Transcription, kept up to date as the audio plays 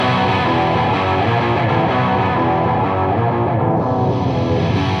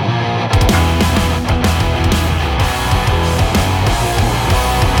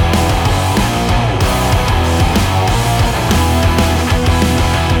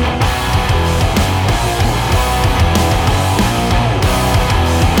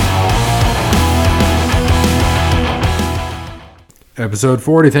Episode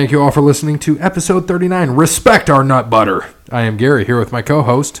 40. Thank you all for listening to episode 39. Respect our nut butter. I am Gary here with my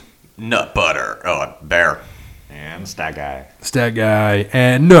co-host, Nut Butter. Oh, Bear. And Stat Guy. Stat Guy,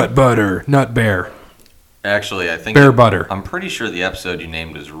 and Nut Butter, Nut Bear. Actually, I think Bear Butter. I'm pretty sure the episode you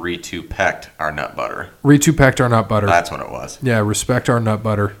named was Re2Pecked Our Nut Butter. Re2Pecked our nut butter. That's what it was. Yeah, respect our nut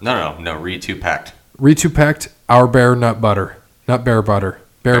butter. No, Re2Pecked. Re2Pecked our bear nut butter. Nut bear butter.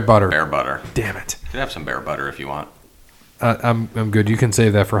 Bear butter. Bear Butter. Damn it. You could have some bear butter if you want. I'm good. You can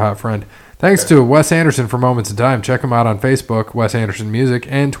save that for Hot Friend. Thanks to Wes Anderson for Moments in Time. Check him out on Facebook, Wes Anderson Music,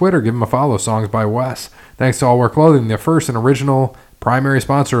 and Twitter. Give him a follow, Songs by Wes. Thanks to All Wear Clothing, the first and original primary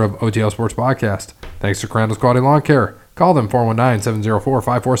sponsor of OTL Sports Podcast. Thanks to Crandall's Quality Lawn Care. Call them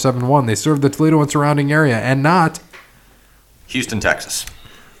 419-704-5471. They serve the Toledo and surrounding area and not Houston, Texas.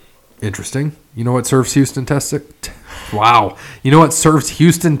 interesting. You know what serves Houston, Texas? Wow. You know what serves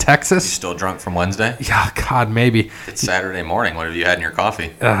Houston, You Texas? still drunk from Wednesday? Yeah, God, maybe. It's Saturday morning. What have you had in your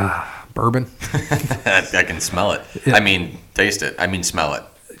coffee? Bourbon. I can smell it. Yeah. I mean, taste it. I mean, smell it.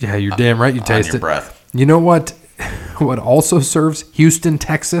 Yeah, you're damn right. You On taste your it. breath. You know what? What also serves Houston,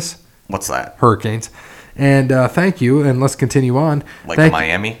 Texas? What's that? Hurricanes. And thank you. And let's continue on. Like Thank-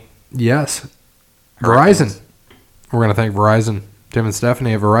 Miami? Yes. Hurricanes. Verizon. We're going to thank Verizon. Tim and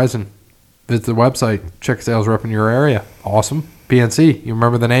Stephanie at Verizon. Visit the website. Check sales rep in your area. Awesome. PNC. You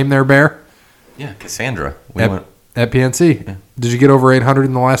remember the name there, Bear? Yeah, Cassandra. At PNC. Yeah. Did you get over 800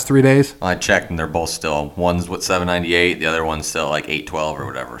 in the last 3 days? I checked, and they're both still. One's with 798, the other one's still like 812 or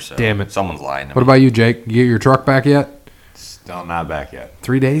whatever. So Damn it. Someone's lying to What me. about you, Jake? You get your truck back yet? Still not back yet.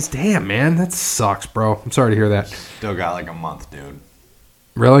 3 days? Damn, man. That sucks, bro. I'm sorry to hear that. Still got like a month, dude.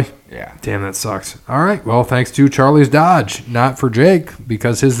 Really? Yeah. Damn, that sucks. All right. Well, thanks to Charlie's Dodge. Not for Jake,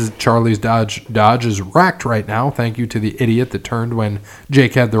 because his Charlie's Dodge is wrecked right now. Thank you to the idiot that turned when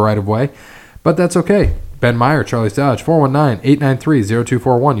Jake had the right of way. But that's okay. Ben Meyer, Charlie's Dodge,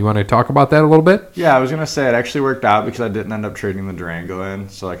 419-893-0241. You want to talk about that a little bit? Yeah, I was going to say it actually worked out because I didn't end up trading the Durango in.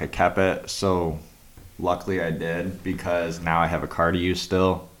 So, like, I kept it. So, luckily I did because now I have a car to use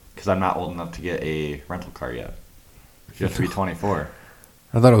still because I'm not old enough to get a rental car yet. You have to be 24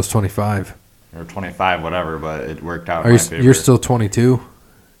 I thought it was 25. or 25, whatever, but it worked out. Are in you, my favor. you're still 22?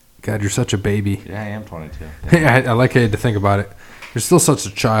 God, you're such a baby. Yeah, I am 22. I like how you had to think about it. You're still such a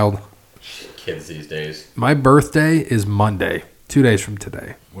child. Kids these days. My birthday is Monday, 2 days from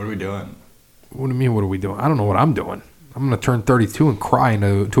today. What are we doing? What do you mean, what are we doing? I don't know what I'm doing. I'm going to turn 32 and cry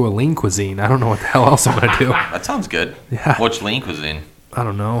into a lean cuisine. I don't know what the hell else I'm going to do. That sounds good. Yeah. Which lean cuisine? I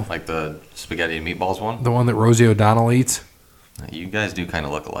don't know. Like the spaghetti and meatballs one? The one that Rosie O'Donnell eats? You guys do kind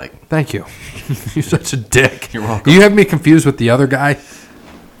of look alike. Thank you. You're such a dick. You're welcome. You have me confused with the other guy.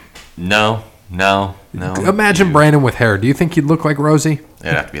 No. Imagine You- Brandon with hair. Do you think he'd look like Rosie?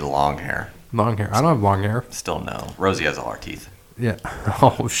 It'd have to be long hair. Long hair. I don't have long hair. Still no. Rosie has all our teeth. Yeah.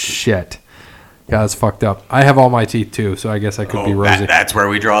 Oh, shit. God, it's fucked up. I have all my teeth, too, so I guess I could be Rosie. That's where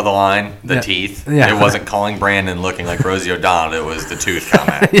we draw the line. The Yeah. teeth. Yeah. It wasn't calling Brandon looking like Rosie O'Donnell. It was the tooth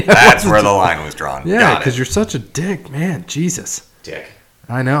comment. Yeah, That's where the line was drawn. Yeah, Got because it. you're such a dick, man. Jesus. Dick.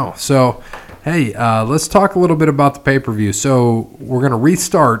 I know. So, hey, let's talk a little bit about the pay-per-view. So, we're going to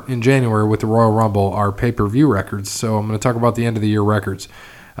restart in January with the Royal Rumble, our pay-per-view records. So, I'm going to talk about the end-of-the-year records.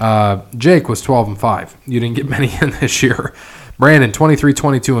 Jake was 12-5. You didn't get many in this year. Brandon,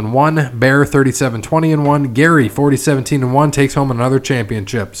 23-22-1. Bear, 37-20-1. Gary, 40-17-1, takes home another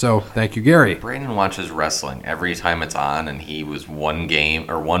championship. So, thank you, Gary. Brandon watches wrestling every time it's on, and he was one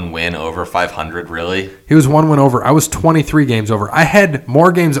win over 500, really? He was one win over. I was 23 games over. I had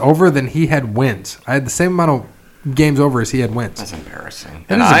more games over than he had wins. I had the same amount of games over as he had wins. That's embarrassing.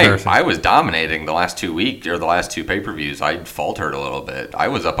 It And is embarrassing. I was dominating the last 2 weeks, or the last two pay-per-views. I faltered a little bit. I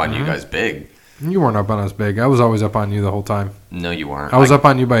was up on you guys big. You weren't up on us big. I was always up on you the whole time. No, you weren't. I was up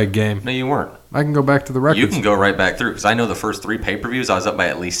on you by a game. No, you weren't. I can go back to the records. You can go right back through because I know the first three pay-per-views I was up by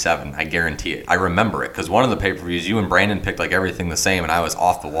at least 7. I guarantee it. I remember it because one of the pay-per-views you and Brandon picked like everything the same and I was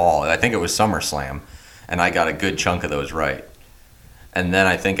off the wall. I think it was SummerSlam, and I got a good chunk of those right. And then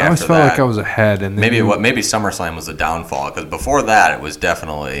I think I always after felt that, like I was ahead. And then maybe SummerSlam was the downfall because before that it was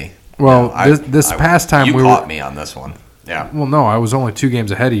definitely. Well, no, this past time you we caught were. me on this one. Yeah. Well, no, I was only 2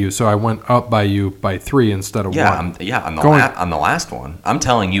 games ahead of you, so I went up by you by 3 instead of 1. On Going- on the last one. I'm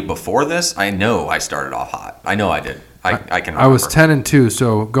telling you, before this, I know I started off hot. I know I did. I can. Remember. I was 10-2,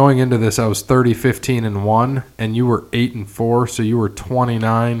 so going into this, I was 30-15-1, and you were 8-4, so you were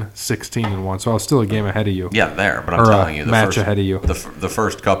 29-16-1. So I was still a game ahead of you. Yeah, there. But I'm Or a telling you, the match first, ahead of you. The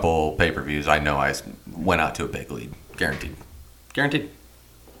first couple pay-per-views, I know I went out to a big lead, guaranteed.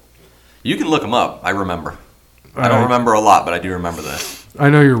 You can look them up. I remember. I don't remember a lot, but I do remember this. I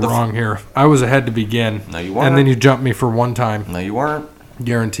know you're wrong here. I was ahead to begin. No, you weren't. And then you jumped me for one time. No, you weren't.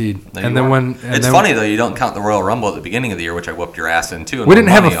 Guaranteed. No, and you then weren't. when it's funny though, you don't count the Royal Rumble at the beginning of the year, which I whooped your ass in too. And we didn't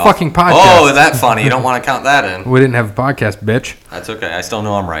won have a money off. fucking podcast. Oh, is that funny? You don't want to count that in. We didn't have a podcast, bitch. That's okay. I still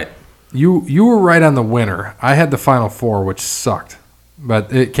know I'm right. You were right on the winner. I had the final four, which sucked.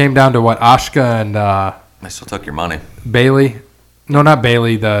 But it came down to what, Asuka and I still took your money. Bailey. No, not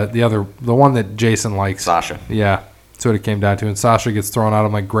Bailey. The one that Jason likes. Sasha. Yeah, that's what it came down to. And Sasha gets thrown out.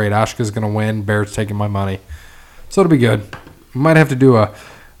 I'm like, great, Asuka's gonna win. Bear's taking my money, so it'll be good. We might have to do a.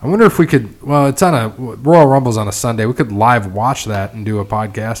 I wonder if we could. Well, it's on a Royal Rumble's on a Sunday. We could live watch that and do a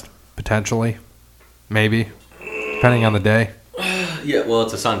podcast potentially, maybe, depending on the day. Yeah, well,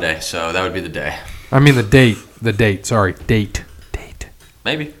 it's a Sunday, so that would be the day. I mean the date. The date. Sorry, date.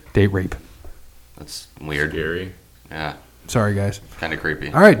 Maybe. Date rape. That's weird. Scary. Yeah, Sorry, guys. kind of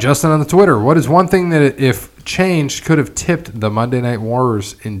creepy. All right, Justin on the Twitter. What is one thing that, if changed, could have tipped the Monday Night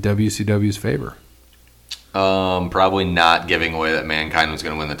Wars in WCW's favor? Probably not giving away that Mankind was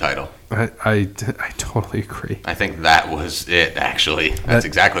going to win the title. I totally agree. I think that was it, actually. That's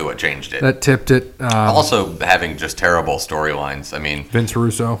exactly what changed it. That tipped it. Also, having just terrible storylines. I mean, Vince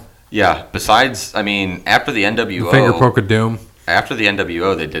Russo. yeah, besides, I mean, after the NWO... The finger poke of doom. After the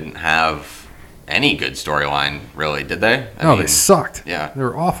NWO, they didn't have any good storyline, really, did they? I No, mean, they sucked. Yeah. They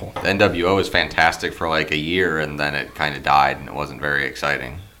were awful. The NWO was fantastic for like a year, and then it kind of died, and it wasn't very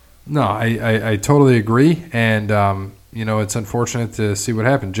exciting. No, I totally agree. And, it's unfortunate to see what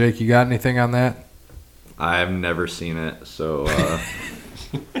happened. Jake, you got anything on that? I've never seen it, so I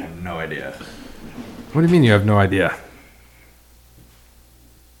have no idea. What do you mean you have no idea?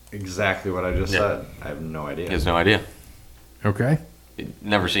 Exactly what I just said. I have no idea. He has no idea. Okay. He'd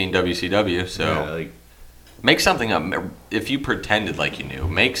never seen WCW, so Yeah, make something up. If you pretended like you knew,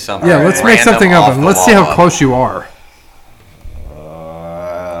 make something. Yeah, let's make random something up off and the let's see how wall. close you are.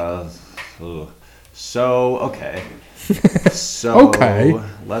 So okay. So Okay.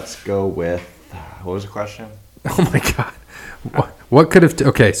 let's go with what was the question? Oh my God. What could have.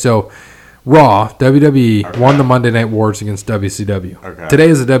 Okay, so Raw, WWE won the Monday Night Wars against WCW. Okay. Today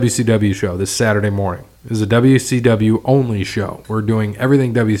is a WCW show, this Saturday morning. This is a WCW only show. We're doing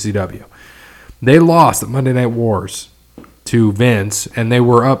everything WCW. They lost the Monday Night Wars to Vince, and they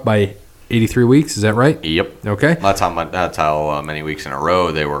were up by 83 weeks. Is that right? Yep. Okay. That's how many weeks in a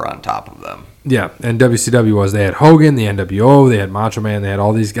row they were on top of them. Yeah, and WCW was, they had Hogan, the NWO, they had Macho Man, they had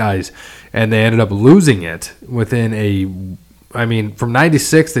all these guys, and they ended up losing it within from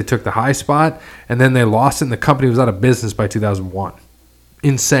 96, they took the high spot, and then they lost it, and the company was out of business by 2001.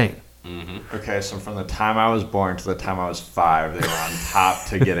 Insane. Okay, so from the time I was born to the time I was 5, they were on top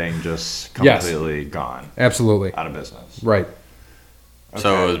to getting just Yes. completely gone, Absolutely. out of business. Right. So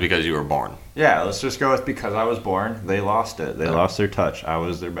Okay. it was because you were born. Yeah, let's just go with because I was born, they lost it. They lost their touch. I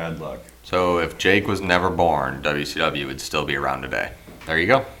was their bad luck. So if Jake was never born, WCW would still be around today. There you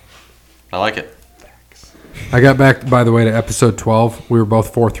go. I like it. I got back, by the way, to episode 12. We were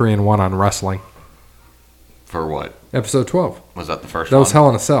both 4-3-1 on wrestling. For what? Episode 12. Was that the first That one? was Hell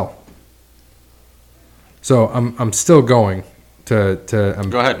in a Cell. So I'm still going to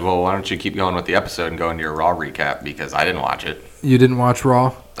Go ahead. Well, why don't you keep going with the episode and go into your Raw recap, because I didn't watch it. You didn't watch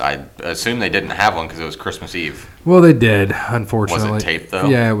Raw? I assume they didn't have one because it was Christmas Eve. Well, they did, unfortunately. Was it taped, though?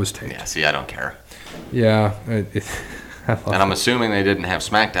 Yeah, it was taped. Yeah, see, I don't care. Yeah. I love And I'm assuming they didn't have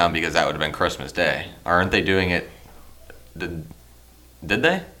SmackDown because that would have been Christmas Day. Aren't they doing it? Did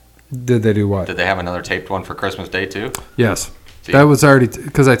they? Did they do what? Did they have another taped one for Christmas Day, too? Yes. See? That was already,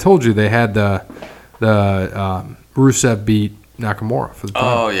 because I told you they had the Rusev beat Nakamura for the title.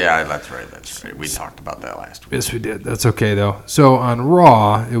 Oh, yeah, that's right. That's right. We talked about that last week. Yes, we did. That's okay, though. So on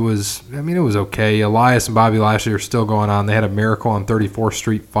Raw, it was okay. Elias and Bobby Lashley are still going on. They had a Miracle on 34th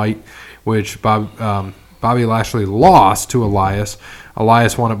Street fight, which Bobby Lashley lost to Elias.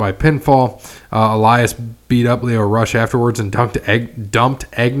 Elias won it by pinfall. Elias beat up Leo Rush afterwards and dumped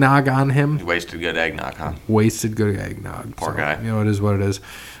eggnog on him. You wasted good eggnog, huh? Wasted good eggnog. Poor guy. It is what it is.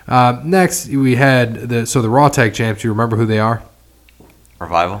 Next, we had the Raw Tag Champs. You remember who they are?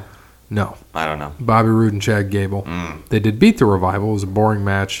 Revival? No. I don't know. Bobby Roode and Chad Gable. They did beat the Revival. It was a boring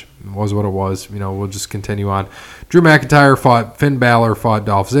match. It was what it was. We'll just continue on. Drew McIntyre Finn Balor fought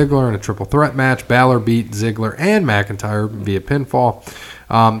Dolph Ziggler in a triple threat match. Balor beat Ziggler and McIntyre via pinfall.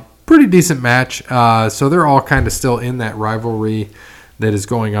 Pretty decent match. So they're all kind of still in that rivalry that is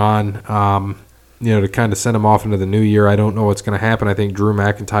going on. To kind of send them off into the new year. I don't know what's going to happen. I think Drew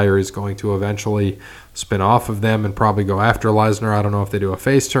McIntyre is going to eventually spin off of them and probably go after Lesnar. I don't know if they do a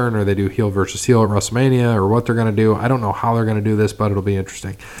face turn or they do heel versus heel at WrestleMania or what they're going to do. I don't know how they're going to do this, but it'll be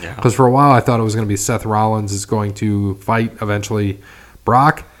interesting. Yeah. Because for a while I thought it was going to be Seth Rollins is going to fight eventually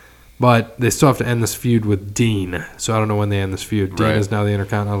Brock. But they still have to end this feud with Dean. So I don't know when they end this feud. Dean Right. is now the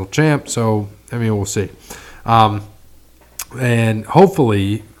Intercontinental Champ. So, I mean, we'll see. And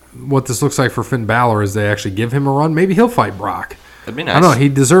hopefully what this looks like for Finn Balor is they actually give him a run. Maybe he'll fight Brock. That'd be I nice. don't know. He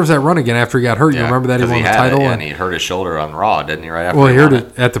deserves that run again after he got hurt. You remember that he 'cause won the had title? it, and he hurt his shoulder on Raw, didn't he, right after Well, he hurt won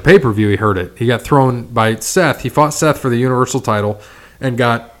it at the pay-per-view. He hurt it. He got thrown by Seth. He fought Seth for the Universal title and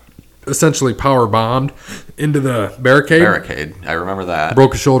got essentially power bombed into the barricade. Barricade. I remember that.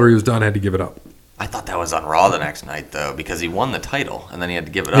 Broke his shoulder. He was done. Had to give it up. I thought that was on Raw the next night, though, because he won the title, and then he had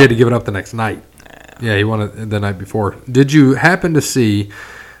to give it up. He had to give it up the next night. Yeah, he won it the night before. Did you happen to see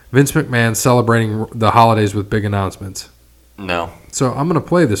Vince McMahon celebrating the holidays with big announcements? No. So I'm going to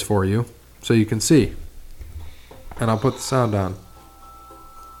play this for you so you can see. And I'll put the sound on.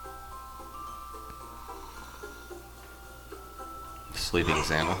 Sleeping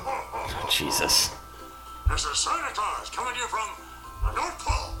Santa. Oh, Jesus. There's a Santa Claus coming to you from the North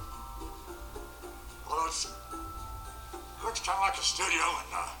Pole. Well, it looks kind of like a studio, and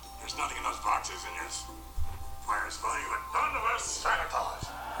there's nothing in those boxes, and there's fires funny, but nonetheless, Santa Claus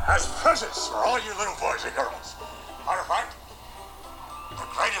has presents for all you little boys and girls. Matter of fact, the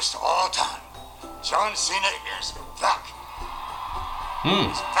greatest of all time, John Cena is back.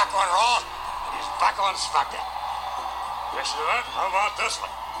 He's back on Raw, and he's back on SmackDown. Next to that, how about this one?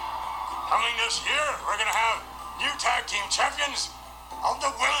 Coming this year, we're going to have new tag team champions of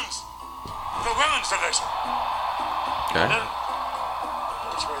the women's division. Okay. And then,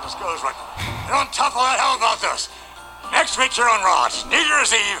 that's where this goes right. And on top of that, how about this? Next week here on Raw, it's New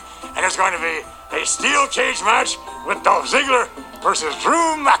Year's Eve, and it's going to be a steel cage match with Dolph Ziggler versus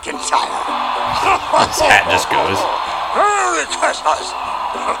Drew McIntyre. His hat just goes. Merry Christmas!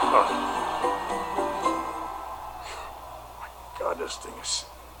 God, this thing is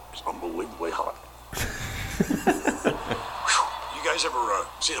unbelievably hot. You guys ever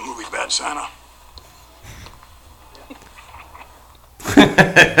see the movie Bad Santa?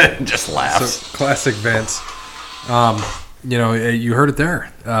 Just laughs. So, classic Vince. You heard it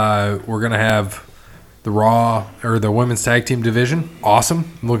there. We're going to have the Raw or the women's tag team division.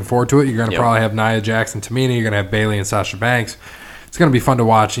 Awesome. I'm looking forward to it. You're going to probably have Nia Jax and Tamina. You're going to have Bayley and Sasha Banks. It's going to be fun to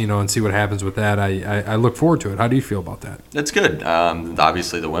watch, and see what happens with that. I look forward to it. How do you feel about that? It's good.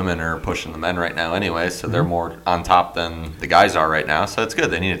 Obviously, the women are pushing the men right now anyway, so they're more on top than the guys are right now. So it's good.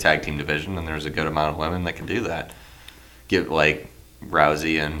 They need a tag team division, and there's a good amount of women that can do that. Get,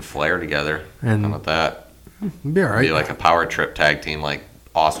 Rousey and Flair together. And- How about that? It'll be all right. Be like a power trip tag team like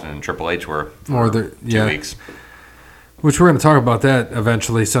Austin and Triple H were for Or 2 weeks. Which we're going to talk about that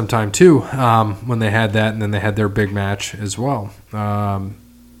eventually sometime too, when they had that, and then they had their big match as well. The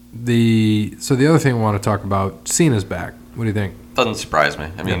other thing we want to talk about, Cena's back. What do you think? Doesn't surprise me.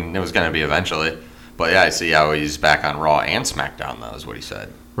 I mean, it was going to be eventually. But yeah, I see how he's back on Raw and SmackDown, though, is what he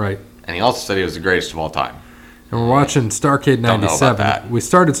said. Right. And he also said he was the greatest of all time. And we're watching Starrcade Don't know about 97. that. We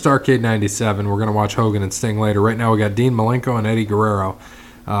started Starrcade 97. We're going to watch Hogan and Sting later. Right now we got Dean Malenko and Eddie Guerrero.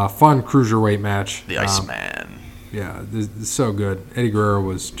 Fun cruiserweight match. The Iceman. Yeah, this is so good. Eddie Guerrero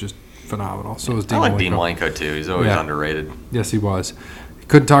was just phenomenal. So was Dean I like Malenko. Dean Malenko, too. He's always Yeah. underrated. Yes, he was. He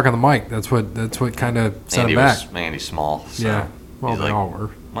couldn't talk on the mic. That's what kind of set him back. Andy's small. So Yeah. Well, he's they all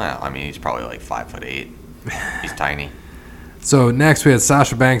were. Well, I mean, he's probably like 5'8". He's tiny. So next we had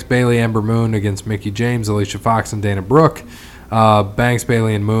Sasha Banks, Bayley, Ember Moon against Mickie James, Alicia Fox, and Dana Brooke. Banks,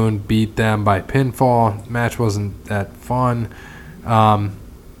 Bayley, and Moon beat them by pinfall. Match wasn't that fun.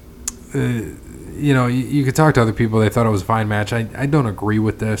 You could talk to other people. They thought it was a fine match. I don't agree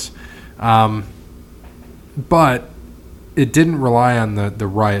with this. But it didn't rely on the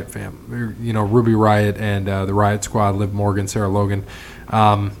Riot fam. Ruby Riot and the Riot Squad, Liv Morgan, Sarah Logan.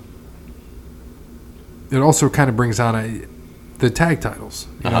 It also kind of brings on the tag titles.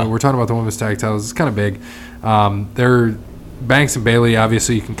 We're talking about the women's tag titles. It's kind of big. They're Banks and Bayley.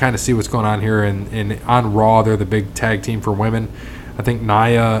 Obviously, you can kind of see what's going on here. And on Raw, they're the big tag team for women. I think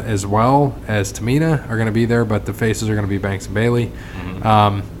Nia as well as Tamina are going to be there, but the faces are going to be Banks and Bayley.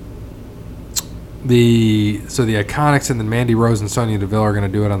 The Iconics and then Mandy Rose and Sonya Deville are going to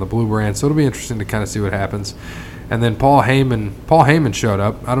do it on the Blue Brand. So it'll be interesting to kind of see what happens. And then Paul Heyman showed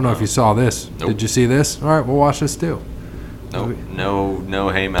up. I don't know if you saw this. Nope. Did you see this? All right, we'll watch this too. No,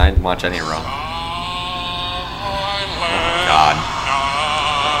 Heyman. I didn't watch any Raw. God.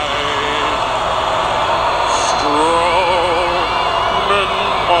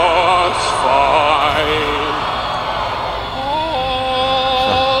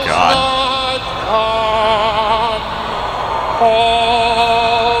 Oh, God.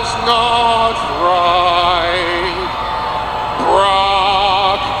 All's not right.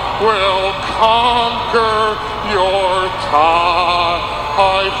 Brock will conquer your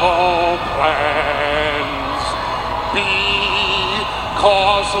title plans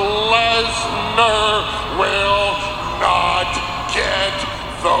because Lesnar will not get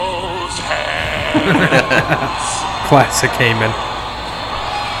those hands. Classic Heyman.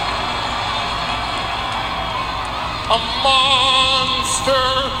 A monster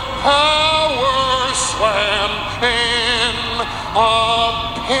power slam in a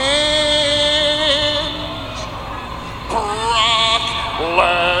pinch. Brock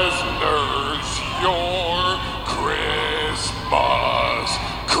Lesnar's your Christmas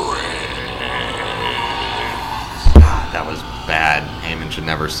Grinch. That was bad. Heyman should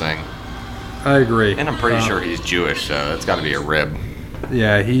never sing. I agree. And I'm pretty sure he's Jewish, so it's got to be a rib.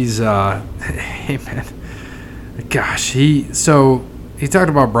 Yeah, he's Heyman. Gosh, he talked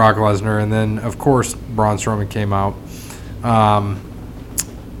about Brock Lesnar, and then of course Braun Strowman came out. I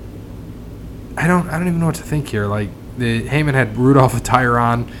don't even know what to think here. Like Heyman had Rudolph attire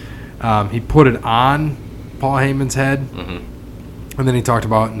on, he put it on Paul Heyman's head, and then he talked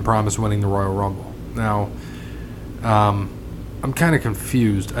about and promised winning the Royal Rumble. Now, I'm kind of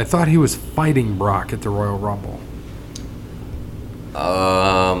confused. I thought he was fighting Brock at the Royal Rumble.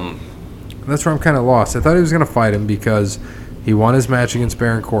 That's where I'm kind of lost. I thought he was going to fight him because he won his match against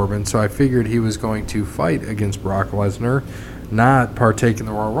Baron Corbin, so I figured he was going to fight against Brock Lesnar, not partake in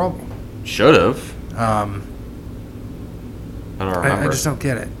the Royal Rumble. Should have. I don't remember. I just don't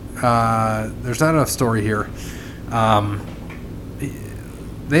get it. There's not enough story here.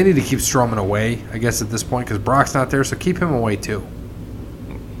 They need to keep Strowman away, I guess, at this point, because Brock's not there, so keep him away too.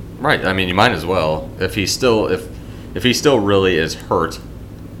 Right. I mean, you might as well. If he still really is hurt,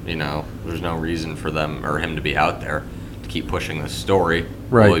 there's no reason for them or him to be out there to keep pushing this story.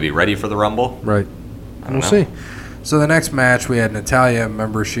 Right. Will he be ready for the Rumble? Right. We'll see. So the next match, we had Natalya.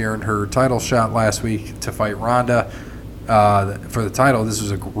 Remember, she earned her title shot last week to fight Ronda for the title. This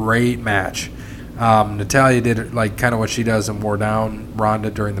was a great match. Natalya did kind of what she does and wore down Ronda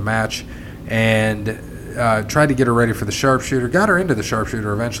during the match, and tried to get her ready for the sharpshooter. Got her into the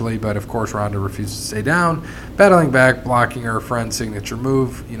sharpshooter eventually, but of course Ronda refused to stay down, battling back, blocking her friend's signature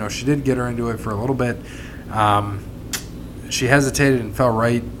move. She did get her into it for a little bit. She hesitated and fell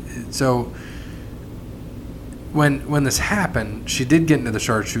right. So when this happened, she did get into the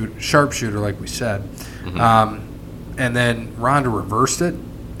sharpshooter, like we said, and then Ronda reversed it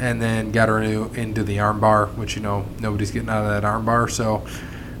and then got her into the armbar, which nobody's getting out of that armbar. So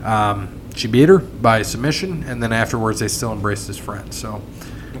she beat her by submission, and then afterwards they still embraced his friend. So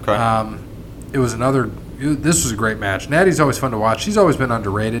Okay. This was a great match. Natty's always fun to watch. She's always been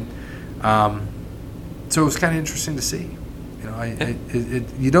underrated. So it was kind of interesting to see.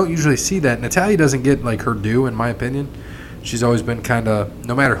 You don't usually see that. Natalya doesn't get her due, in my opinion. She's always been kind of,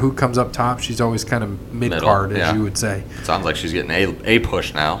 no matter who comes up top, she's always kind of mid-card, as you would say. Sounds like she's getting a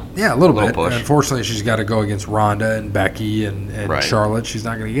push now. Yeah, a little bit. Push. Unfortunately, she's got to go against Ronda and Becky and Right. Charlotte. She's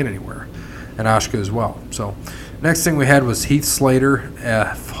not going to get anywhere. And Asuka as well. So next thing we had was Heath Slater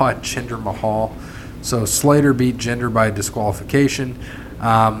fought Jinder Mahal. So Slater beat Jinder by disqualification.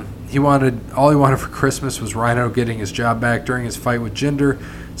 All he wanted for Christmas was Rhino getting his job back during his fight with Jinder.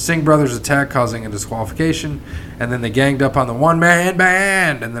 Singh brothers attacked, causing a disqualification, and then they ganged up on the one-man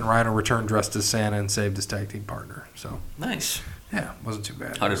band, and then Rhino returned dressed as Santa and saved his tag team partner. So Nice. yeah, wasn't too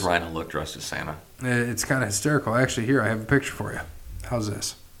bad. How does Rhino look dressed as Santa? It's kind of hysterical. Actually, here I have a picture for you. How's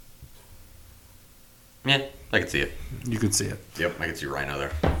this? Yeah, I can see it. You could see it. Yep, I can see Rhino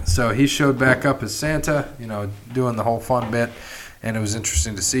there. So he showed back up as Santa, doing the whole fun bit, and it was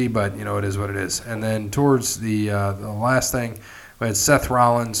interesting to see, but it is what it is. And then towards the last thing, we had Seth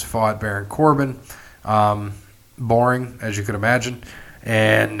Rollins fought Baron Corbin. Boring, as you could imagine.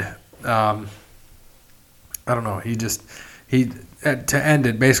 And I don't know. To end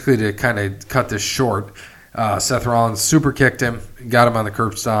it, basically to kind of cut this short, Seth Rollins super kicked him, got him on the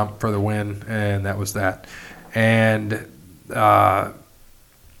curb stomp for the win, and that was that. And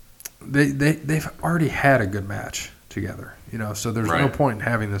they've already had a good match together, so there's no point in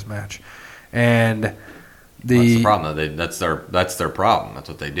having this match. And That's the problem, though. That's their problem. That's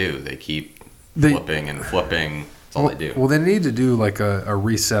what they do. They keep flipping and flipping. That's all they do. Well, they need to do a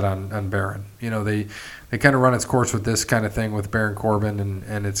reset on Baron. They kind of run its course with this kind of thing with Baron Corbin,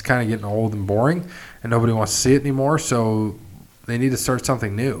 and it's kind of getting old and boring, and nobody wants to see it anymore. So they need to start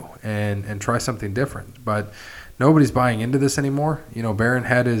something new and try something different. But nobody's buying into this anymore.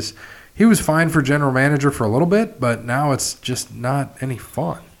 Baron he was fine for general manager for a little bit, but now it's just not any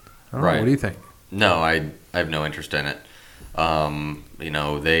fun. I don't know. What do you think? No, I have no interest in it. I don't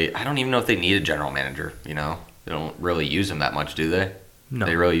even know if they need a general manager. They don't really use him that much, do they? No.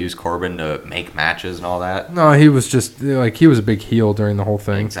 They really use Corbin to make matches and all that. No, he was just like he was a big heel during the whole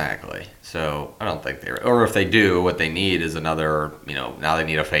thing. Exactly. So I don't think or if they do, what they need is another. Now they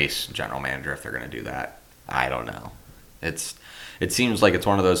need a face general manager if they're going to do that. I don't know. It seems like it's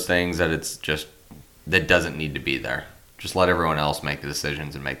one of those things that it's just that doesn't need to be there. Just let everyone else make the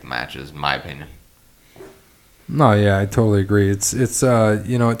decisions and make the matches, in my opinion. No, yeah, I totally agree. It's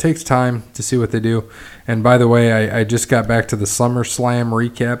it takes time to see what they do. And by the way, I just got back to the SummerSlam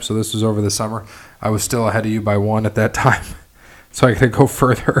recap, so this was over the summer. I was still ahead of you by 1 at that time, so I got to go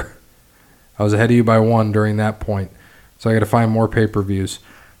further. I was ahead of you by 1 during that point, so I got to find more pay-per-views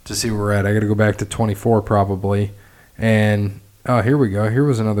to see where we're at. I got to go back to 24 probably, and here we go. Here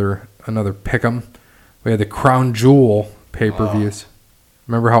was another pick'em. We had the Crown Jewel pay-per-views.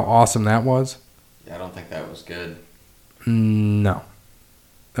 Remember how awesome that was? Yeah, I don't think that was good. No.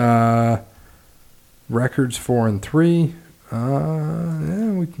 Records 4 and 3.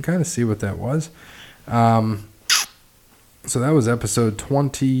 Yeah, we can kind of see what that was. So that was episode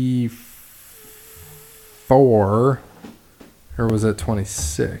 24. Or was that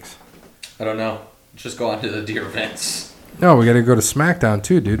 26? I don't know. Just go on to the Dear Vince. No, we got to go to SmackDown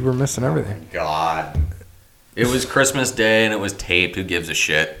too, dude. We're missing everything. God. It was Christmas Day and it was taped. Who gives a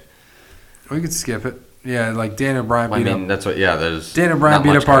shit? We could skip it. Yeah, like Daniel Bryan beat up. That's what. Yeah, there's. Daniel Bryan not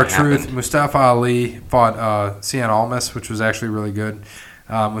beat much up our gonna truth. happen. Mustafa Ali fought Cien Almas, which was actually really good.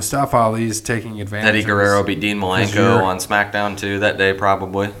 Mustafa Ali is taking advantage. Eddie of Guerrero his- beat Dean his Malenko year. on SmackDown too that day,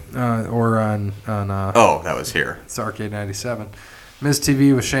 probably. Or on Oh, that was here. it's Arcade 97. Miz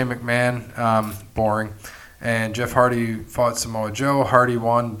TV with Shane McMahon, boring. And Jeff Hardy fought Samoa Joe. Hardy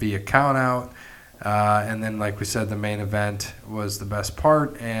won via countout. And then, like we said, the main event was the best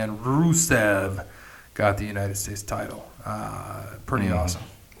part. And Rusev got the United States title. Pretty awesome.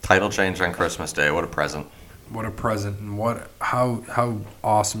 Title change on Christmas Day. What a present. What a present. And how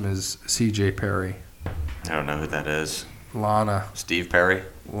awesome is CJ Perry? I don't know who that is. Lana. Steve Perry?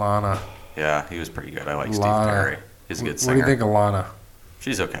 Lana. Yeah, he was pretty good. I like Lana. Steve Perry. He's a good What singer. do you think of Lana?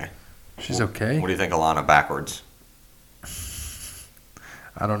 She's okay. She's okay? What do you think of Lana backwards?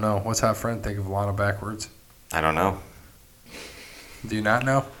 I don't know. What's Hot Friend think of Lana backwards? I don't know. Do you not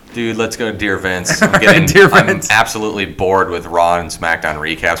know? Dude, let's go to Dear Vince. I'm Dear Vince. absolutely bored with Raw and SmackDown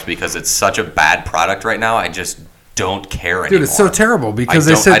recaps because it's such a bad product right now. I just don't care anymore. Dude, it's so terrible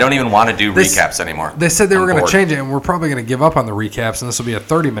because I don't even want to do they- recaps anymore. They said they were I'm going to bored. change it, and we're probably going to give up on the recaps, and this will be a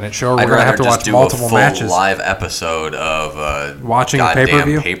 30-minute show. We're I'd going to have rather to just watch do multiple a full matches. live episode of Watching a goddamn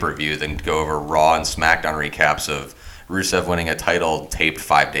pay-per-view? pay-per-view than go over Raw and SmackDown recaps of Rusev winning a title taped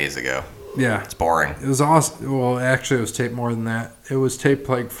 5 days ago. Yeah. It's boring. It was awesome. Well, actually, it was taped more than that. It was taped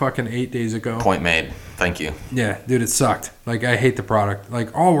like fucking 8 days ago. Point made. Thank you. Yeah, dude, it sucked. Like, I hate the product. Like,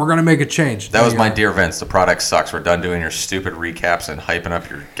 oh, we're going to make a change. That There was you my go. Dear Vince. The product sucks. We're done doing your stupid recaps and hyping up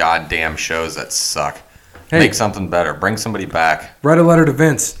your goddamn shows that suck. Hey. Make something better. Bring somebody back. Write a letter to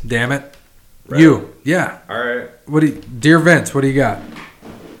Vince, damn it. You. Yeah. All right. Dear Vince, what do you got?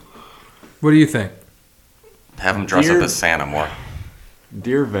 What do you think? Have him dress Dear- up as Santa more.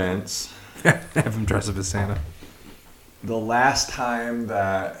 Dear Vince, Have him dress up as Santa. the last time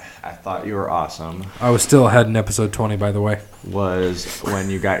that I thought you were awesome I was still ahead in episode 20, by the way. was when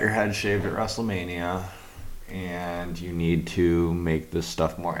you got your head shaved at WrestleMania, and you need to make this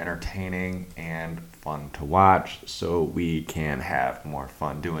stuff more entertaining and fun to watch so we can have more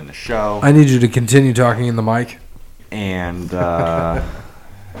fun doing the show. I need you to continue talking in the mic. And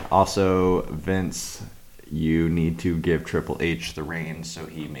also, Vince, you need to give Triple H the reins so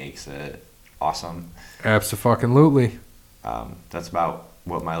he makes it awesome. Abso-fucking-lutely. That's about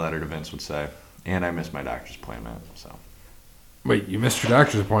what my letter to Vince would say. And I missed my doctor's appointment, so Wait, you missed your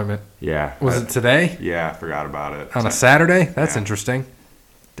doctor's appointment. yeah. Was it today? Yeah, I forgot about it. On a Saturday? That's Yeah. interesting.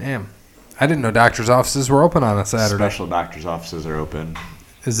 Damn. I didn't know doctor's offices were open on a Saturday. Special doctor's offices are open.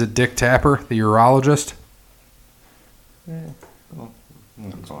 Is it Dick Tapper, the urologist?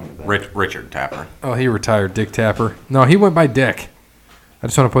 Richard Tapper. Oh, he retired, Dick Tapper. No, he went by Dick. I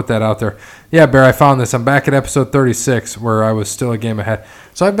just want to put that out there. Yeah, Bear, I found this. I'm back at episode 36 where I was still a game ahead.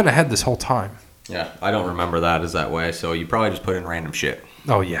 So I've been ahead this whole time. Yeah, I don't remember that as that way, so you probably just put in random shit.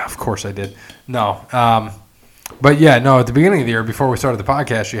 Oh, yeah, of course I did. No. But yeah, no, at the beginning of the year, before we started the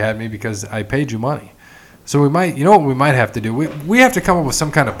podcast, you had me because I paid you money. So we might, you know what we might have to do? We have to come up with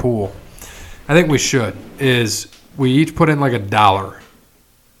some kind of pool. I think we should, is we each put in like $1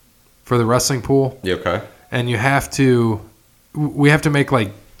 for the wrestling pool. You okay? And we have to make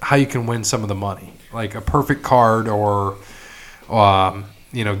like how you can win some of the money, like a perfect card or,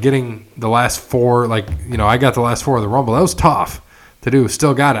 getting the last 4. Like, I got the last 4 of the Rumble. That was tough to do.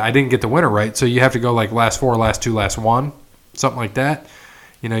 Still got it. I didn't get the winner right, so you have to go like last 4, last 2, last 1, something like that.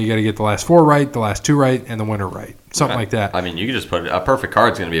 You know, you got to get the last 4 right, the last 2 right, and the winner right. Something like that. I mean, you could just put a perfect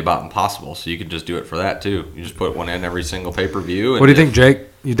card's going to be about impossible, so you could just do it for that too. You just put one in every single pay-per-view. What do you think, Jake?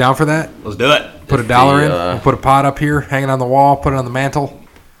 You down for that? Let's do it. Put If $1 in. the, We'll put a pot up here, hanging on the wall. Put it on the mantle.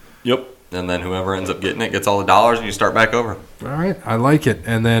 Yep. And then whoever ends up getting it gets all the dollars, and you start back over. All right, I like it.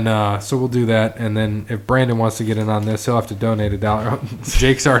 And then, so we'll do that. And then if Brandon wants to get in on this, he'll have to donate $1.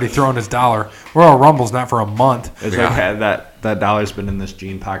 Jake's already thrown his $1. Royal Rumble's not for a month. It's okay. That dollar's been in this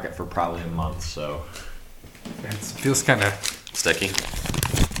jean pocket for probably a month, so. It feels kind of Sticky.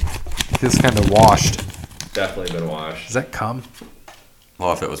 washed. Definitely been washed. Does that come?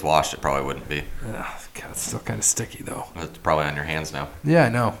 Well, if it was washed, it probably wouldn't be. God, it's still kind of sticky though. It's probably on your hands now. Yeah, I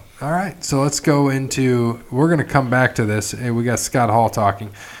know. All right, so let's go into. We're going to come back to this. Hey, we got Scott Hall talking.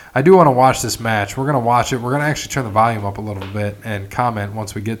 I do want to watch this match. We're going to watch it. We're going to actually turn the volume up a little bit and comment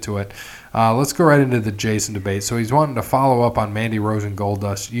once we get to it. Let's go right into the Jason debate. So he's wanting to follow up on Mandy Rose and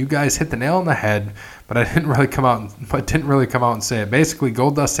Goldust. You guys hit the nail on the head, but I didn't really come out and say it. Basically,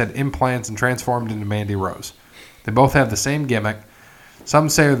 Goldust had implants and transformed into Mandy Rose. They both have the same gimmick. Some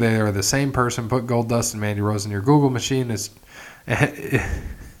say they are the same person. Put Goldust and Mandy Rose in your Google machine.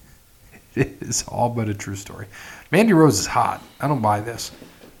 It is all but a true story. Mandy Rose is hot. I don't buy this.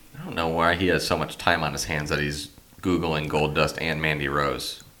 I don't know why he has so much time on his hands that he's Googling Goldust and Mandy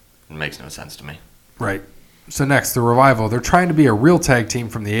Rose. It makes no sense to me. Right. So next, the Revival. They're trying to be a real tag team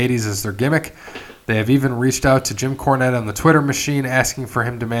from the 80s as their gimmick. They have even reached out to Jim Cornette on the Twitter machine asking for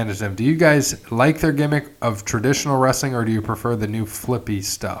him to manage them. Do you guys like their gimmick of traditional wrestling, or do you prefer the new flippy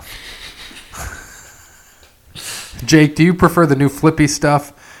stuff? Jake, do you prefer the new flippy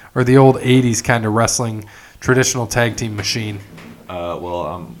stuff or the old 80s kind of wrestling traditional tag team machine? Well,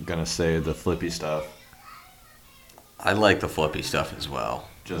 I'm going to say the flippy stuff. I like the flippy stuff as well.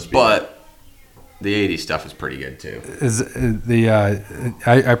 Just But the 80s stuff is pretty good too.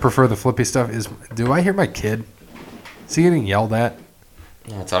 I prefer the flippy stuff. Do I hear my kid? Is he getting yelled at?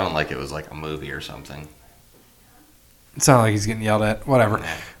 It sounded like it was like a movie or something. It sounded like he's getting yelled at. Whatever.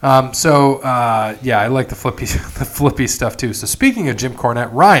 Yeah, I like the flippy stuff too. So speaking of Jim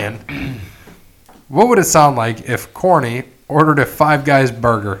Cornette, Ryan, what would it sound like if Corny ordered a Five Guys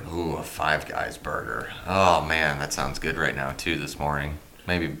burger? Ooh, a Five Guys burger. Oh man, that sounds good right now too. This morning,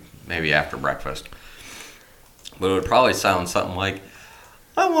 maybe after breakfast. But it would probably sound something like,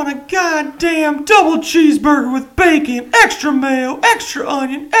 "I want a goddamn double cheeseburger with bacon, extra mayo, extra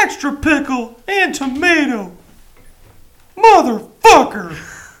onion, extra pickle, and tomato. Motherfucker!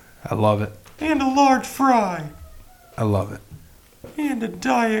 I love it. And a large fry. I love it. And a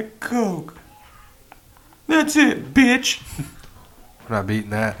Diet Coke. That's it, bitch." We're not beating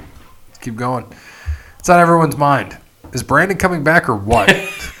that. Let's keep going. It's on everyone's mind. Is Brandon coming back or what?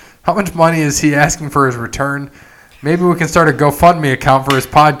 How much money is he asking for his return? Maybe we can start a GoFundMe account for his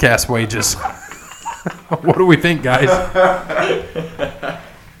podcast wages. What do we think, guys?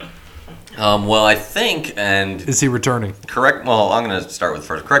 Well, I think, and Is he returning? well, I'm going to start with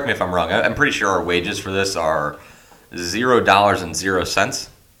first. Correct me if I'm wrong. I'm pretty sure our wages for this are $0.00,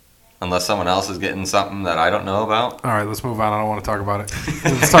 unless someone else is getting something that I don't know about. All right, let's move on. I don't want to talk about it.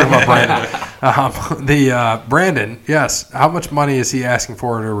 Let's talk about Brandon. Brandon, yes. How much money is he asking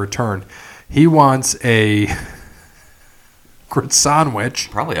for to return? He wants a croissant-wich.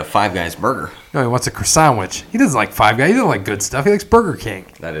 Probably a Five Guys burger. No, he wants a croissant-wich. He doesn't like Five Guys. He doesn't like good stuff. He likes Burger King.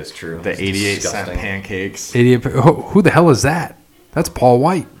 That is true. The It's 88 cent disgusting. pancakes. Who the hell is that? That's Paul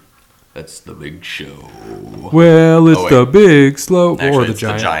White. That's the big show. Well, it's Oh, wait. the big slow Actually, or the it's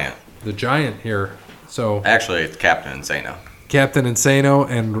giant. the Giant. The giant here. So Actually, it's Captain Insano. Captain Insano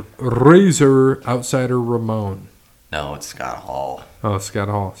and Razor Outsider Ramon. No, it's Scott Hall. Oh, Scott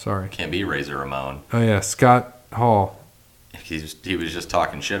Hall. Sorry. Can't be Razor Ramon. Oh yeah, Scott Hall. He was just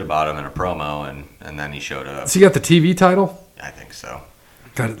talking shit about him in a promo, and then he showed up. Has he got the TV title? I think so.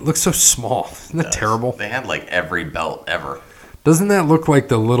 God, it looks so small. Isn't that terrible? They had like every belt ever. Doesn't that look like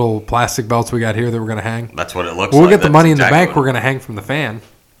the little plastic belts we got here that we're going to hang? That's what it looks When like. we get the That's money in the exactly bank, what- we're going to hang from the fan.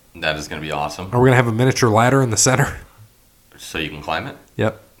 That is going to be awesome. Are we going to have a miniature ladder in the center? So you can climb it?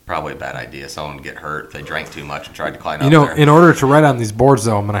 Yep. Probably a bad idea. Someone would get hurt if they drank too much and tried to climb You up know, there. in order to write on these boards,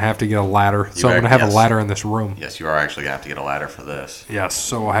 though, I'm going to have to get a ladder. So I'm going to have yes. a ladder in this room. Yes, you are actually going to have to get a ladder for this. Yes,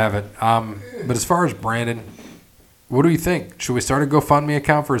 so we'll have it. But as far as Brandon, what do you think? Should we start a GoFundMe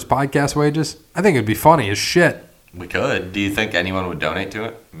account for his podcast wages? I think it'd be funny as shit. We could. Do you think anyone would donate to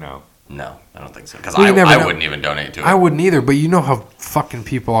it? No. No, I don't think so. Because Well, you never I know. wouldn't even donate to it. I wouldn't either, but you know how fucking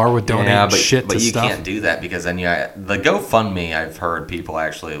people are with donating shit but to you stuff. can't do that because then the GoFundMe, I've heard people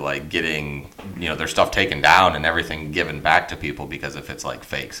actually like getting their stuff taken down and everything given back to people because if it's like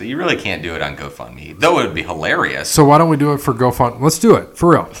fake. So you really can't do it on GoFundMe, though it would be hilarious. So why don't we do it for GoFundMe? Let's do it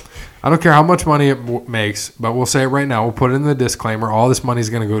for real. I don't care how much money it makes, but we'll say it right now. We'll put it in the disclaimer. All this money is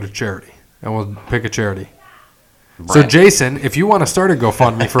going to go to charity, and we'll pick a charity. So Brandon. Jason, if you want to start a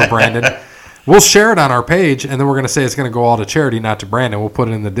GoFundMe for Brandon, we'll share it on our page, and then we're going to say it's going to go all to charity, not to Brandon. We'll put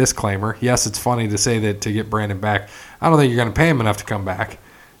it in the disclaimer. Yes, it's funny to say that to get Brandon back. I don't think you're going to pay him enough to come back.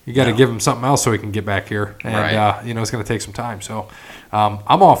 You got to give him something else so he can get back here, and Right. it's going to take some time. So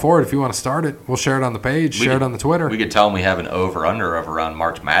I'm all for it. If you want to start it, we'll share it on the page, share it on the Twitter. We could tell him we have an over-under of around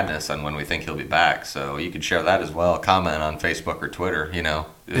March Madness on when we think he'll be back. So you could share that as well. Comment on Facebook or Twitter.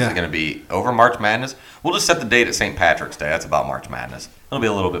 Is it going to be over March Madness? We'll just set the date at St. Patrick's Day. That's about March Madness. It'll be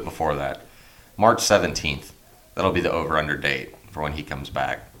a little bit before that. March 17th. That'll be the over-under date for when he comes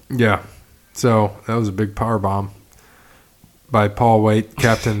back. Yeah. So that was a big power bomb by Paul Waite,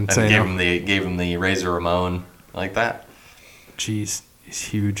 Captain And Sano. gave him the Razor Ramon like that. Jeez, he's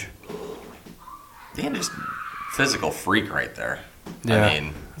huge. Dan just physical freak right there. Yeah. I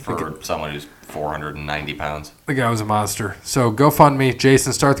mean, for someone who's 490 pounds. The guy was a monster. So GoFundMe,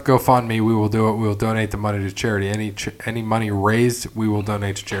 Jason, start the GoFundMe. We will do it. We will donate the money to charity. Any money raised, we will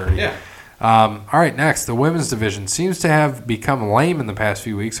donate to charity. Yeah. All right, next, the women's division seems to have become lame in the past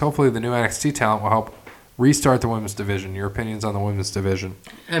few weeks. Hopefully, the new NXT talent will help restart the women's division. Your opinions on the women's division?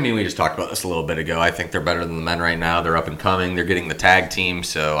 I mean, we just talked about this a little bit ago. I think they're better than the men right now. They're up and coming. They're getting the tag team,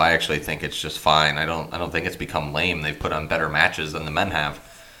 so I actually think it's just fine. I don't think it's become lame. They've put on better matches than the men have.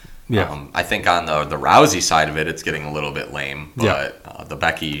 Yeah. I think on the Rousey side of it, it's getting a little bit lame. But the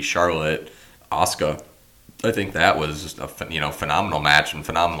Becky, Charlotte, Asuka, I think that was just a phenomenal match and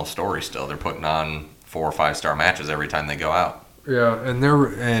phenomenal story. Still, they're putting on 4 or 5 star matches every time they go out. Yeah,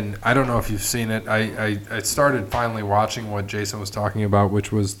 and I don't know if you've seen it. I started finally watching what Jason was talking about,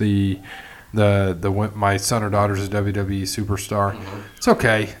 which was the my son or daughter's a WWE superstar. Mm-hmm. It's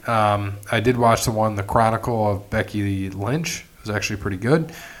okay. I did watch the Chronicle of Becky Lynch. It was actually pretty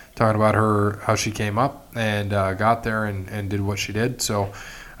good, talking about her how she came up and got there and did what she did. So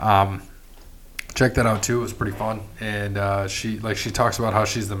check that out too. It was pretty fun. And she talks about how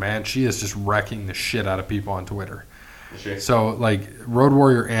she's the man. She is just wrecking the shit out of people on Twitter. So, like, Road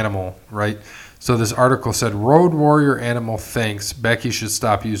Warrior Animal, right? So this article said, Road Warrior Animal thinks Becky should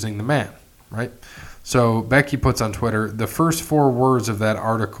stop using the man, right? So Becky puts on Twitter, the first 4 words of that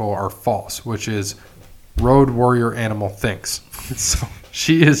article are false, which is Road Warrior Animal thinks. So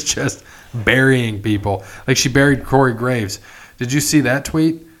she is just burying people. Like, she buried Corey Graves. Did you see that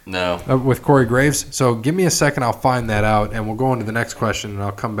tweet? No. With Corey Graves? So give me a second, I'll find that out, and we'll go into the next question, and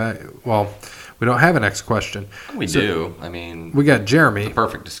I'll come back. Well, we don't have a next question. We do. I mean, We got Jeremy. the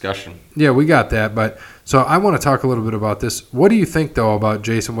perfect discussion. Yeah, we got that. But so I want to talk a little bit about this. What do you think, though, about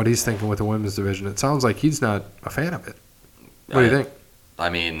Jason, what he's thinking with the women's division? It sounds like he's not a fan of it. What do you think?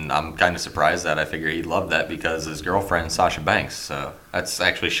 I mean, I'm kind of surprised that I figure he'd love that because his girlfriend Sasha Banks. So that's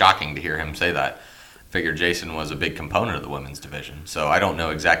actually shocking to hear him say that. I figured Jason was a big component of the women's division. So I don't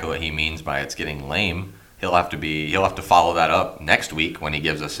know exactly what he means by it's getting lame. He'll have to follow that up next week when he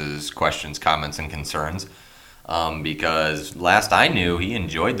gives us his questions, comments, and concerns. Because last I knew, he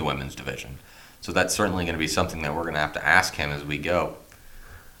enjoyed the women's division. So that's certainly going to be something that we're going to have to ask him as we go.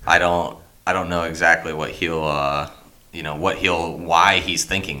 I don't know exactly what why he's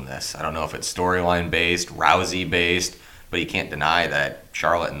thinking this. I don't know if it's storyline based, Rousey based, but you can't deny that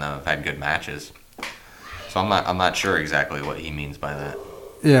Charlotte and them have had good matches. So I'm not sure exactly what he means by that.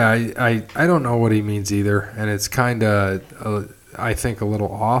 Yeah, I don't know what he means either. And it's kind of, I think, a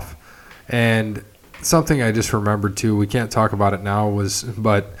little off. And something I just remembered, too, we can't talk about it now,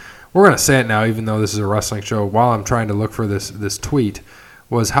 but we're going to say it now, even though this is a wrestling show, while I'm trying to look for this tweet,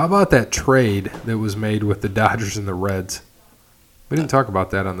 was how about that trade that was made with the Dodgers and the Reds? We didn't talk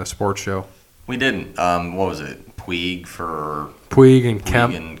about that on the sports show. We didn't. What was it? Puig and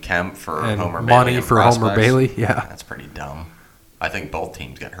Kemp. and Kemp for And Homer money Bailey and for Homer prospects. Bailey, yeah. That's pretty dumb. I think both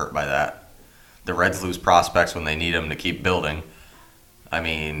teams get hurt by that. The Reds lose prospects when they need them to keep building. I